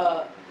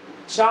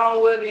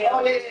 Sean Williams,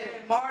 Oh, yeah.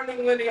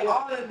 Marlon Williams,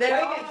 all of them.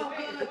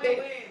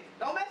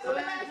 Don't mess with the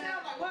last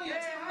sound like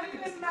Williams.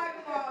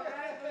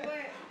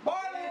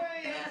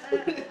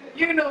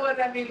 You know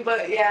what I mean,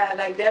 but yeah,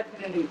 like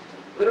definitely.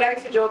 We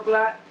like to joke a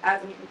lot,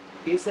 as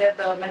you said,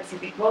 the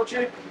Mexican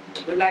culture.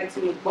 We like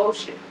to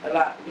bullshit a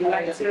lot. We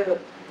like to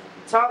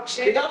talk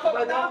shit. Did y'all fuck but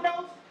with don't-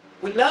 Domino's?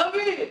 We love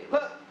it.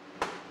 Look,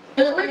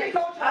 the Rican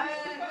culture. I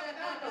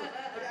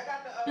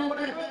got the one of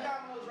the good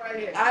Domino's right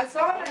here. I saw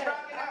Rock it that.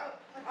 out.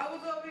 I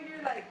was over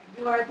here like,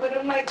 do I put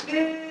them like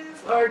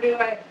this or do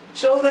I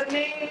show the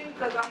name?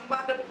 Because I'm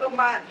about to put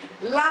my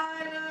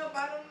lineup.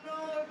 I don't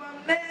know if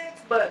I'm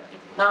next, but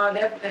no,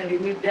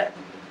 definitely.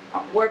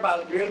 We're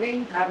about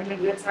grilling, having a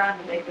good time,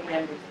 and making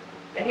memories.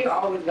 And you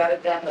always got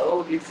it down the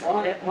oldies.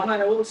 One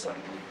night also.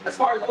 As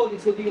far as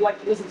oldies, who do you like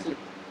to listen to?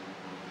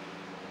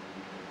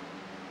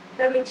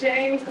 Taylor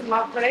James is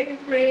my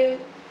favorite.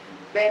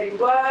 Betty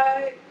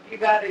White. You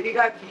got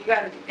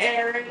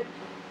Aaron.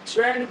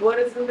 Trent, what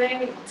is the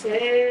name? Tell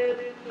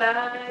it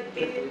like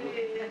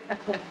it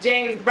is.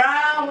 James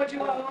Brown, what you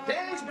want?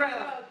 James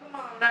Brown.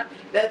 Come on now.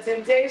 The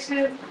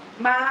Temptations,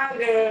 my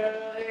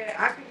girl. Yeah,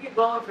 I could keep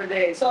going for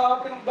days.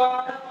 Talking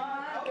about.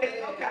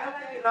 Okay, I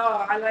like it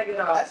all. I like it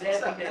all. That's what's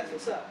up. Definitely. That's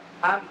what's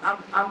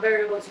up. I'm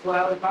very old school.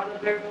 I was brought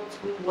up very old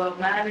school, well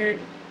mannered.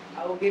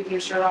 I will give you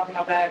a shirt off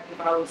my back if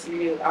I would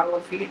see you. I will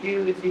feed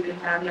you if you didn't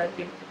have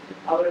nothing.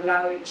 I would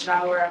allow you to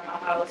shower at my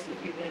house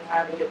if you didn't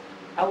have it.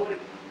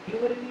 You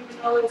wouldn't even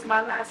know it's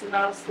my last, and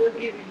I'll still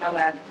give you my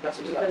last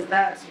because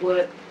that's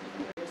what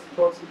you're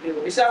supposed to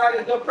do. You sound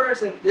like a good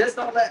person. Just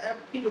don't let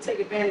people take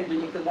advantage of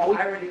you. Because I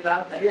already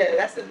love that. yeah,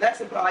 that's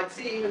the like.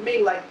 See, even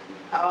me, like,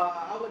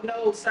 I would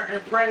know certain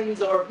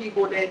friends or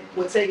people that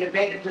would take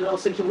advantage of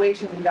those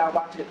situations, and you gotta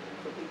watch it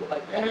for people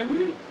like that.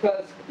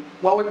 Because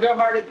when we're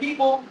good-hearted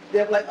people,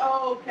 they're like,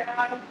 oh, can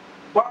I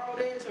borrow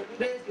this or do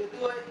this? You'll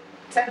do it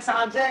 10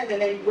 times in,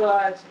 and then you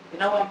realize, You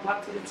know what I'm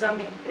about to tell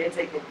me? They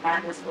take the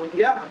kindness for weakness.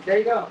 yeah, there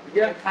you go.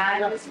 Yeah, The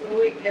kindness for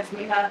weakness,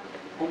 mija.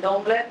 And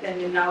don't let them.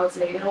 And I would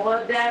say, you know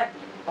what, Dad?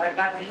 But I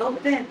gotta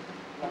help them.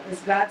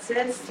 Because God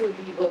says to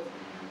you,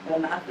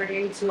 but not for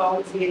you to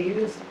always get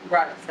used.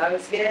 right. So I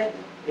was scared.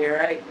 You're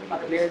right.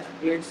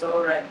 You're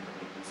so right.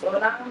 So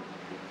now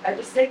I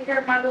just take care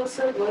of my little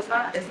circle. It's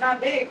not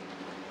big.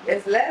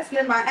 It's less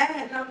than my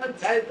hand.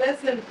 It's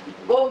less than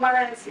both my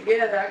hands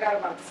together. I got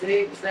about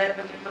 6, 7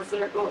 in my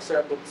circle.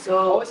 So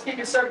Always keep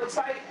your circle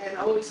tight and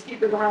always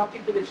keep it around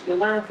people that you can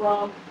learn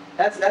from.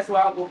 That's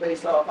where I'll go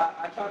based off.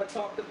 I try to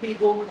talk to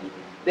people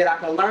that I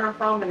can learn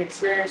from and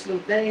experience new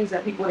things,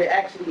 and people that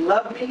actually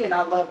love me and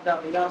I love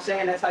them. You know what I'm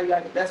saying? That's what you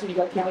got to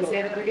can we keep say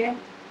it. that again?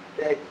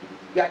 That you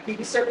got to keep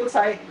your circle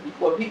tight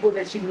with people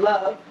that you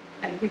love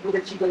and people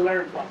that you can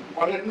learn from.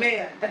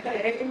 Amen.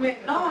 Amen.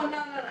 No.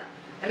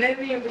 And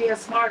then you be a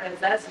smart ass.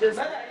 That's just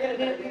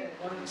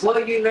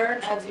what you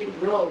learn as you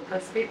grow.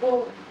 Because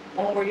people,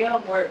 when we're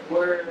young,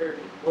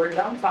 we're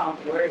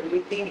dumbfounded. We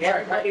think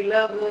everybody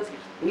loves us.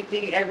 We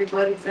think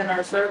everybody's in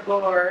our circle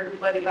or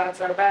everybody got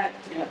our back.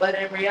 Yeah. But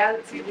in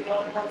reality, the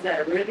only ones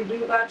that really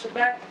do got your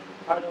back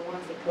are the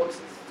ones that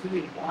closest to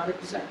you.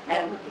 100%.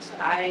 And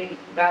I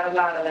ain't got a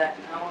lot of that.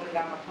 I only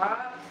got my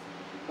pops,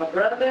 my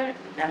brother,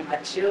 and my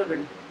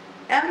children.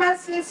 And my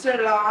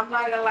sister-in-law. I'm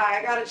not gonna lie,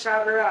 I gotta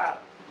shout her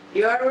out.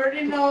 You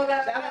already know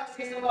that. Shout out to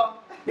sister-in-law.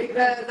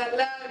 Because I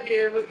love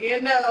you.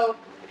 You know,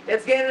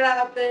 let's get it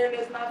out there.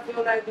 Let's not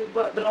feel like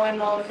we're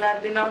throwing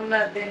on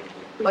nothing.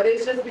 But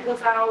it's just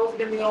because I've always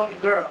been the only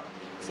girl.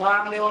 So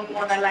I'm the only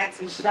one that likes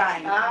to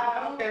shine.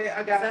 Ah, okay,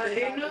 I got So, you.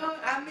 you know,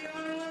 I'm the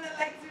only one that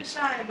likes to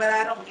shine, but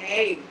I don't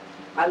hate.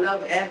 I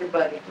love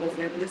everybody. Because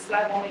in this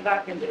life, only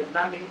God can do it,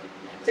 not me.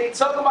 See,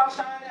 talk about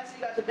shining. I see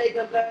you got your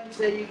makeup done. You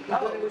say you do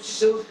what you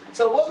do.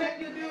 So what made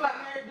you do like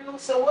hairdo?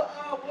 So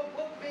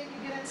what made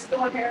you get into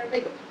doing hair and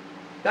makeup?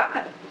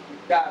 God.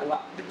 Got a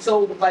lot. So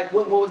like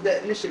what was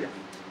the initiative?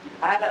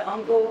 I had an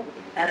uncle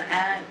and an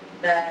aunt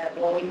that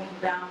when we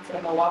moved down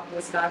to Milwaukee,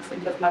 Wisconsin,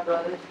 because my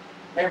brothers,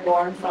 they're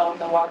born from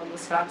Milwaukee,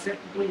 Wisconsin.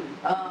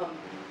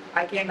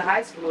 I came to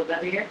high school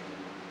down here,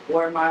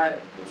 where my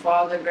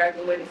father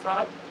graduated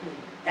from,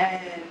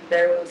 and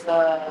there was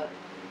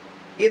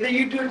either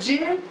you do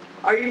gym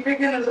or you pick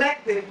an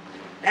elective,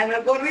 and the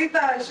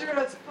gorrita sure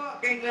as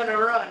fuck ain't gonna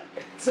run.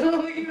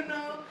 So you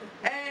know,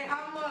 hey,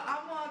 I'm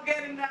gonna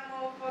get in that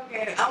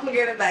motherfucking, I'm gonna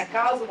get in that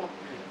cosmos.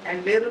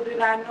 And little did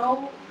I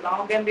know,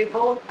 long and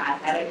behold, I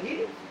had a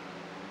gift.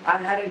 I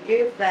had a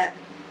gift that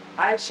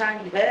I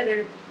shined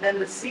better than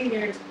the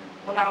seniors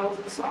when I was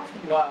a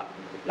sophomore. Wow.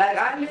 Like,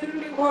 I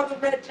literally wore the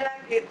red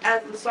jacket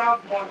as a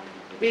sophomore,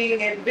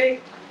 being in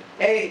big,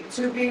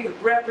 to be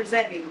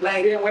representing.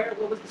 Like,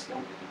 What was the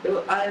school?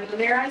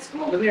 Lanier High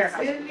School. Lanier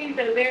High School. Sydney,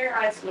 Lanier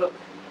High School.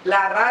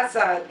 La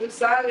Raza, tú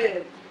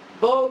sabes.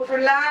 Vote for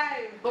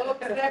life. Vote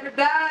to never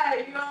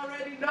die. You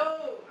already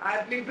know.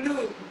 I bleed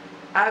blue.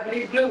 I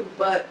bleed blue.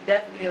 But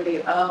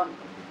definitely,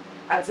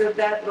 I took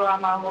that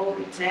throughout my whole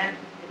 10th,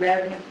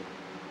 11th,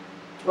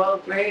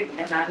 12th grade,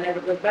 and I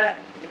never looked back.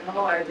 You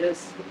know,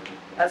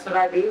 that's what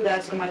I do.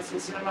 That's what my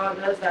sister-in-law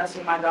does. That's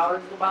what my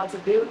daughter's about to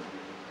do.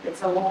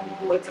 It's a whole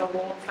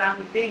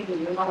family thing.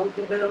 You know, we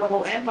can build a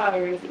whole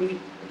empire if we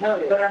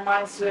put our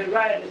minds to it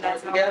right, and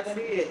that's how I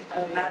see it.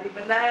 Not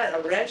even that,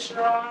 a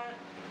restaurant,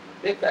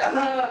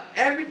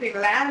 everything,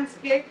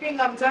 landscaping.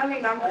 I'm telling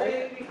you, I'm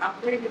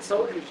creating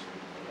soldiers.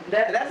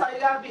 That's how you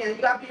gotta be, and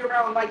you gotta be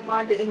around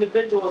like-minded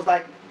individuals.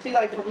 Like, see,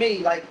 like for me,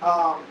 like,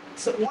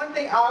 so one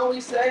thing I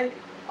always say,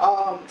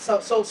 I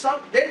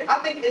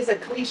think it's a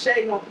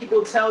cliche when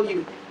people tell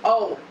you,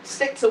 oh,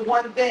 stick to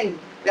one thing,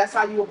 that's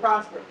how you will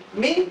prosper.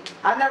 Me,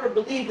 I never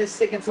believed in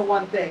sticking to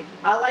one thing.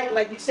 I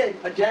like you said,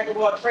 a jack of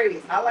all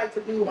trades. I like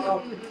to do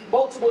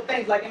multiple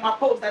things. Like in my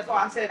post, that's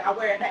why I said I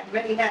wear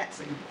many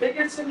hats,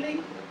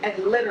 figuratively and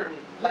literally.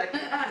 Like,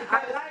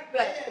 I like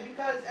that. Yeah,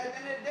 because at the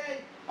end of the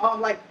day,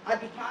 like I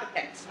do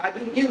podcasts, I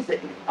do music,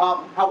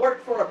 I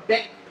work for a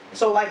bank.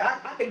 So like I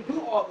can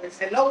do all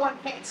this, and no one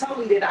can't tell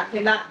me that I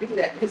cannot do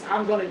that because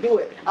I'm gonna do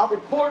it. I'll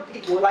record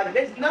people. Like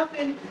there's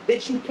nothing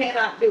that you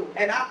cannot do.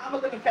 And I'm a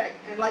living fact.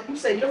 And like you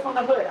said, you're from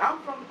the hood. I'm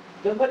from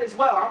the hood as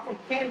well. I'm from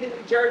Camden,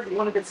 New Jersey,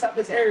 one of the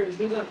toughest areas.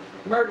 We were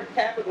murder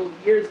capital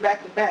years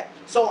back to back.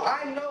 So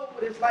I know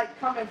what it's like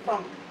coming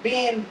from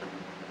being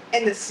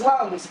in the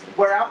slums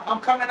where I'm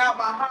coming out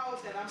my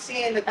house and I'm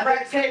seeing the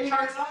crack And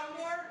cars.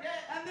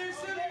 they're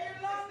still in your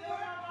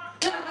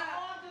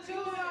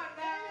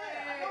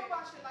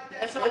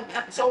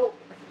So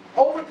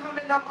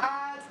overcoming them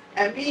odds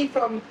and me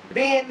from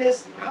being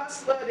this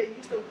hustler that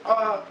used to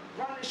run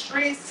the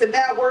streets to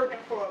now working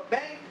for a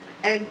bank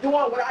and doing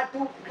what I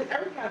do, because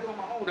everything I do on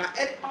my own. I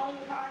edit my own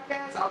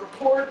podcast, I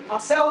record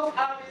myself,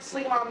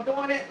 obviously, while I'm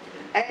doing it,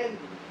 and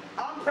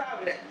I'm proud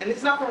of that. And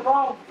there's nothing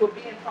wrong for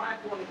being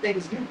prideful in the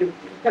things you do.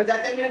 Because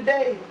at the end of the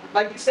day,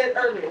 like you said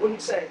earlier, what do you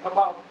say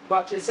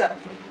about yourself?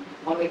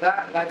 Only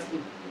God likes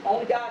you.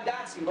 Only God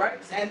got you, right?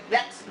 And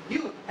that's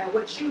you and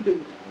what you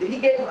do. He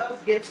gave us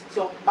gifts.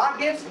 So my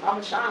gifts, I'm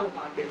going to shine with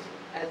my gifts.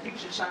 As you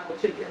should shine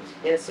with your gifts.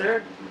 Yes,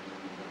 sir.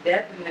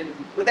 Definitely.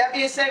 With that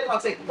being said, I'll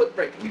take a quick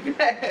break.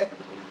 that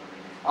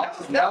was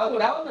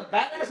a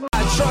badass.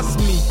 Trust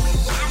me.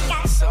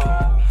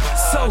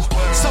 So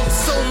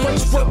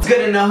much work.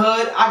 Good in the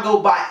hood. I go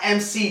by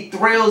MC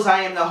Thrills.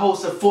 I am the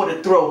host of For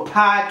the Thrill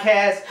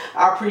podcast.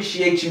 I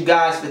appreciate you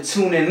guys for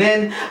tuning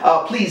in.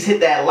 Please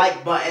hit that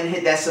like button,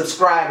 hit that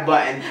subscribe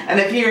button. And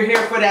if you're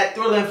here for that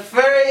thrilling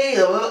phrase,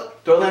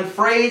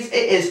 it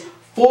is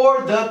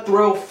For the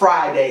Thrill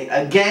Friday.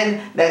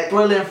 Again, that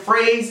thrilling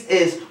phrase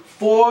is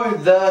For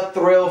the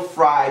Thrill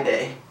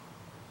Friday.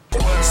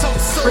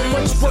 So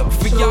much work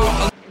for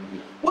y'all.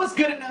 What's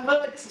good in the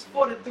hood? This is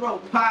For the Thrill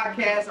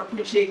podcast. I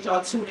appreciate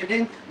y'all tuning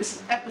in. This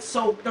is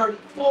episode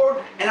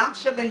 34, and I'm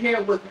chilling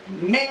here with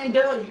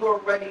Manda. You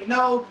already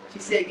know. She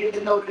said get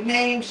to know the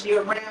name. She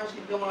around.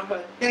 She's doing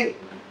her thing.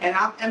 And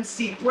I'm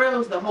MC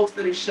Thrills, the host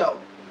of the show.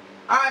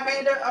 All right,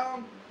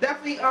 Manda.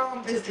 Definitely,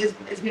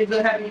 it's been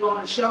good having you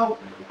on the show.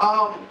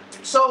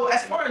 So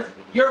as far as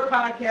your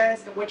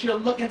podcast and what you're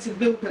looking to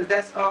do, because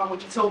that's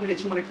what you told me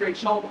that you want to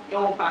create your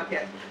own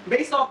podcast.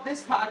 Based off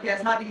this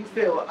podcast, how do you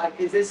feel? Like,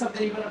 is this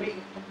something you're gonna be?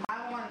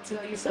 I want to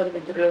tell you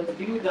something, Thrills.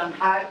 You done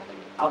hype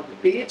a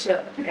bitch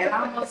up, and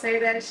I'm gonna say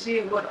that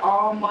shit with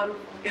all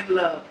motherfucking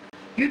love.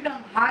 You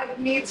done hype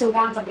me to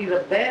want to be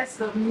the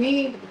best of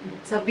me,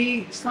 to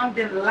be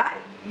something like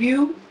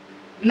you.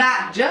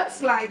 Not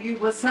just like you,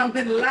 but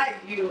something like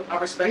you. I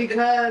respect it.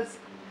 Because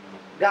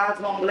God's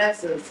gonna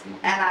bless us,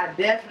 and I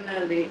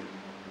definitely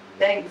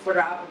thank you for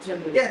the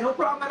opportunity. Yeah, no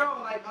problem at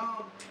all. Like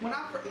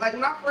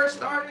when I first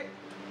started,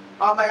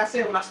 like I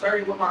said, when I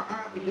started with my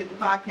aunt, we did the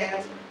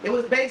podcast. It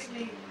was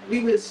basically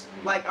we was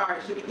like, all right,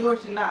 should we do it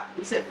or should not?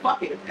 We said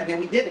fuck it, and then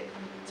we did it.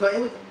 So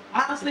it was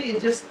honestly, it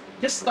just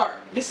start.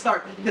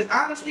 Because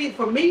honestly,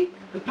 for me,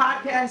 the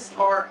podcasts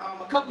are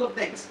a couple of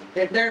things.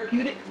 They're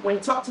therapeutic. When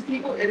you talk to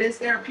people, it is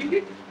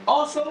therapeutic.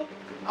 Also,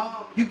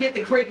 you get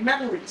to create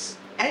memories.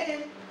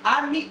 And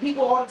I meet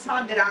people all the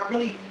time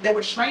that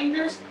were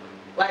strangers.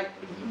 Like,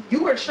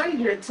 you were a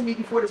stranger to me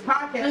before this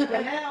podcast,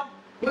 but now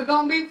We're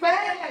gonna be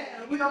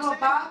fans. You know what I'm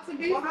about to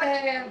be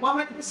fans.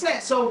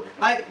 100%. So,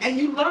 like, and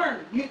you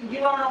learn. You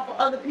learn off of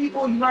other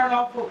people. You learn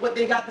off of what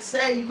they got to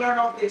say. You learn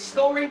off their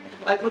story.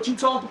 Like what you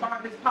talked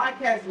about in this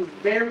podcast was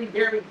very,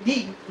 very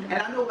deep.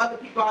 And I know other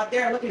people out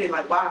there look at it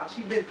like, wow,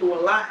 she's been through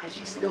a lot and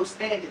she's still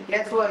standing.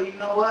 Guess what? You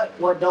know what?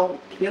 What don't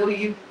kill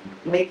you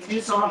makes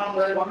you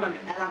stronger. 100.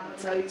 And I'm gonna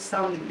tell you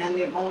something. And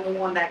the only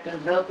one that can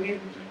help you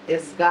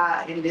is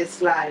God in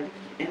this life.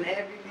 And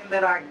everything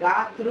that I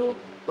got through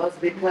was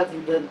because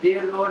of the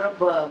dear Lord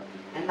above.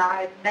 And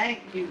I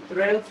thank you,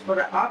 Thrills, for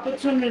the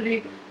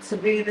opportunity to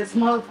be in this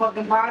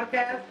motherfucking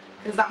podcast,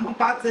 because I'm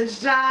about to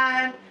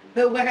shine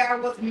the way I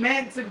was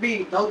meant to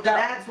be. No doubt.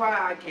 That's why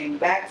I came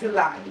back to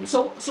life.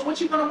 So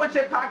what you gonna want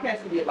your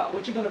podcast to be about?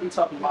 What you gonna be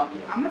talking about?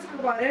 I'm gonna talk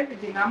about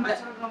everything. I'm gonna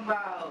talk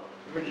about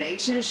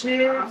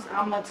relationships.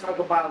 I'm gonna talk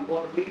about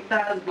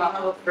gorditas,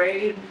 being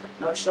afraid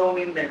of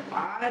showing their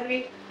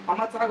body. I'm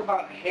gonna talk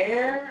about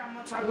hair. I'm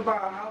gonna talk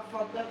about how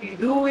fucked up you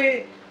do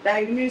it.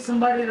 That you need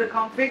somebody to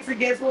come fix it.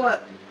 Guess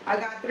what? I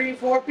got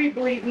 3-4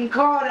 people you can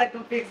call that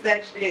can fix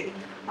that shit.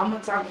 I'm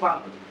gonna talk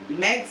about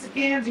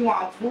Mexicans. You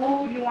want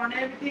food? You want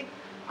everything?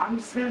 I'm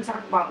just gonna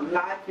talk about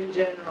life in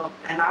general,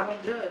 and I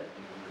don't judge.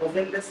 Because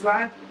in this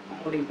life,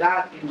 only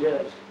God can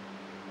judge.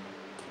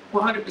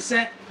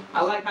 100%.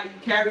 I like how you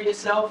carry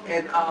yourself,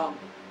 and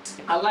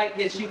I like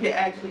that you can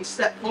actually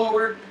step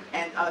forward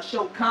and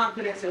show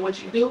confidence in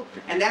what you do,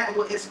 and that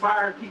will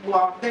inspire people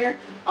out there.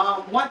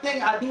 One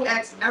thing I do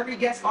ask every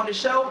guest on the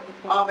show,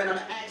 and I'm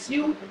gonna ask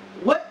you,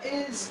 what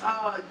is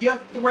your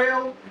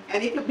thrill?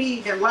 And it could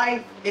be in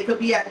life, it could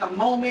be at the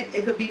moment,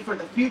 it could be for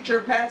the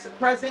future, past, and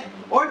present,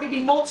 or it could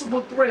be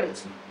multiple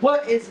thrills.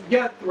 What is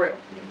your thrill?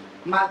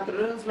 My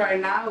thrills right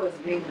now is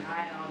being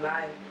high on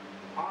life,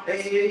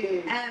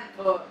 honestly, and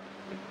for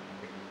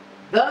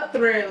the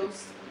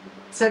thrills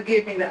to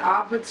give me the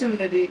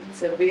opportunity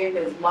to be in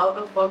this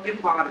motherfucking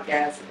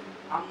podcast.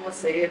 I'm gonna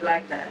say it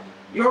like that.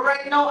 You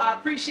already know, I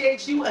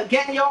appreciate you.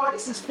 Again, y'all,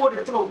 this is For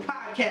The Thrill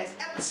Podcast,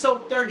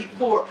 episode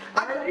 34.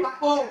 I go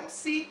by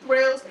MC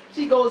Thrills.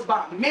 She goes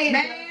by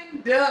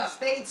Manda.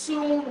 Stay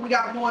tuned. We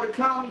got more to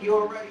come. You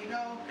already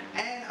know.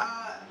 And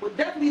we'll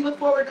definitely look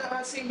forward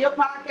to seeing your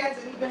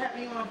podcast and even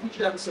having you on a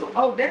future episode.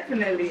 Oh,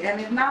 definitely.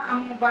 And if not,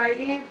 I'm gonna buy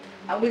in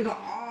and we're gonna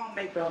all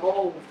make the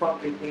whole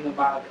fucking thing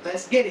about it.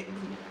 Let's get it.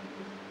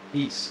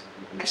 Peace.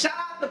 And shout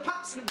out to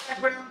Pops in the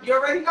background. You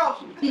already know.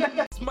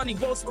 Money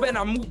well spent,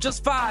 I move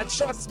just fine,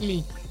 trust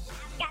me.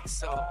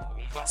 So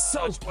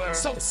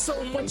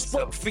much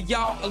work for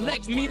y'all.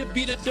 Elect me to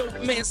be the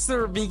dope man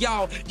serving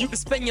y'all. You can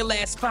spend your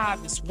last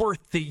 5, it's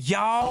worth it,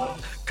 y'all.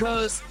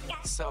 Cause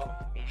so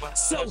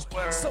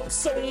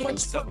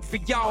much work for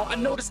y'all. I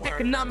know this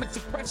economic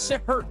depression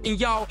hurting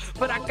y'all,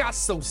 but I got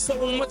so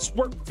much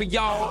work for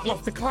y'all.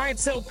 Once the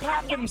clientele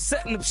popping, I'm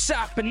setting up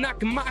shop and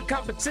knocking my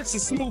competition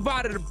smooth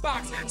out of the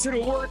box, so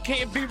the word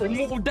can't be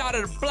removed out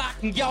of the block,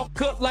 and y'all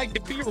cut like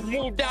to be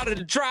removed out of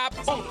the drop.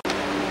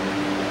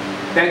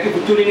 Thank you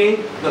for tuning in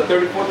to the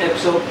 34th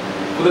episode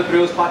of the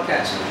Thrills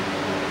Podcast.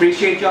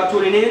 Appreciate y'all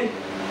tuning in.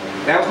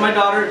 That was my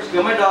daughter,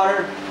 still my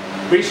daughter.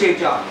 Appreciate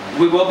y'all.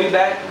 We will be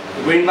back.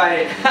 We're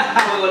invited.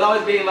 We will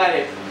always be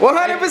invited.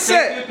 100%.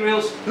 Thank you,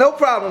 Thrills. No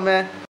problem, man.